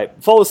follow the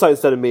site. Follow the site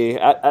instead of me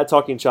at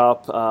Talking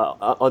Chop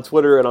on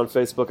Twitter and on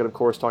Facebook, and of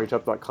course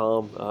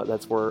TalkingChop.com.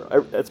 That's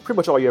pretty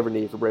much all you ever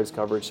need for Braves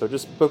coverage. So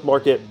just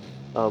bookmark it.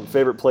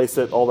 Favorite place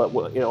it, all that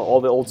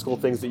all the old school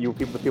things that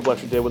the people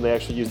actually did when they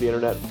actually used the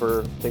internet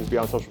for things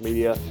beyond social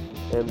media.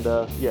 And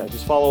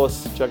just follow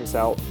us, check us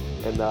out.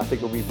 And I think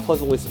you'll be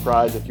pleasantly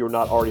surprised if you're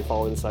not already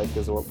following the site,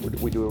 because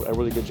we do a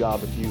really good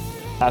job if you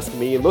ask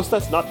me. And most of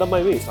that's not done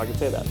by me, so I can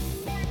say that.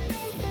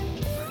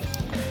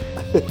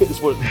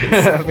 It's what it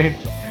is. I mean,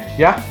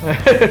 yeah.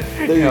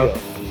 There you go.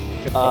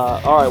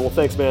 All right, well,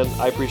 thanks, man.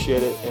 I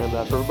appreciate it. And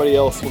for everybody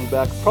else, we'll be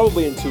back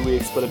probably in 2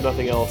 weeks, but if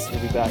nothing else,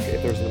 we'll be back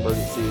if there's an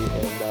emergency. And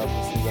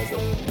we'll see you guys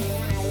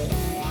then.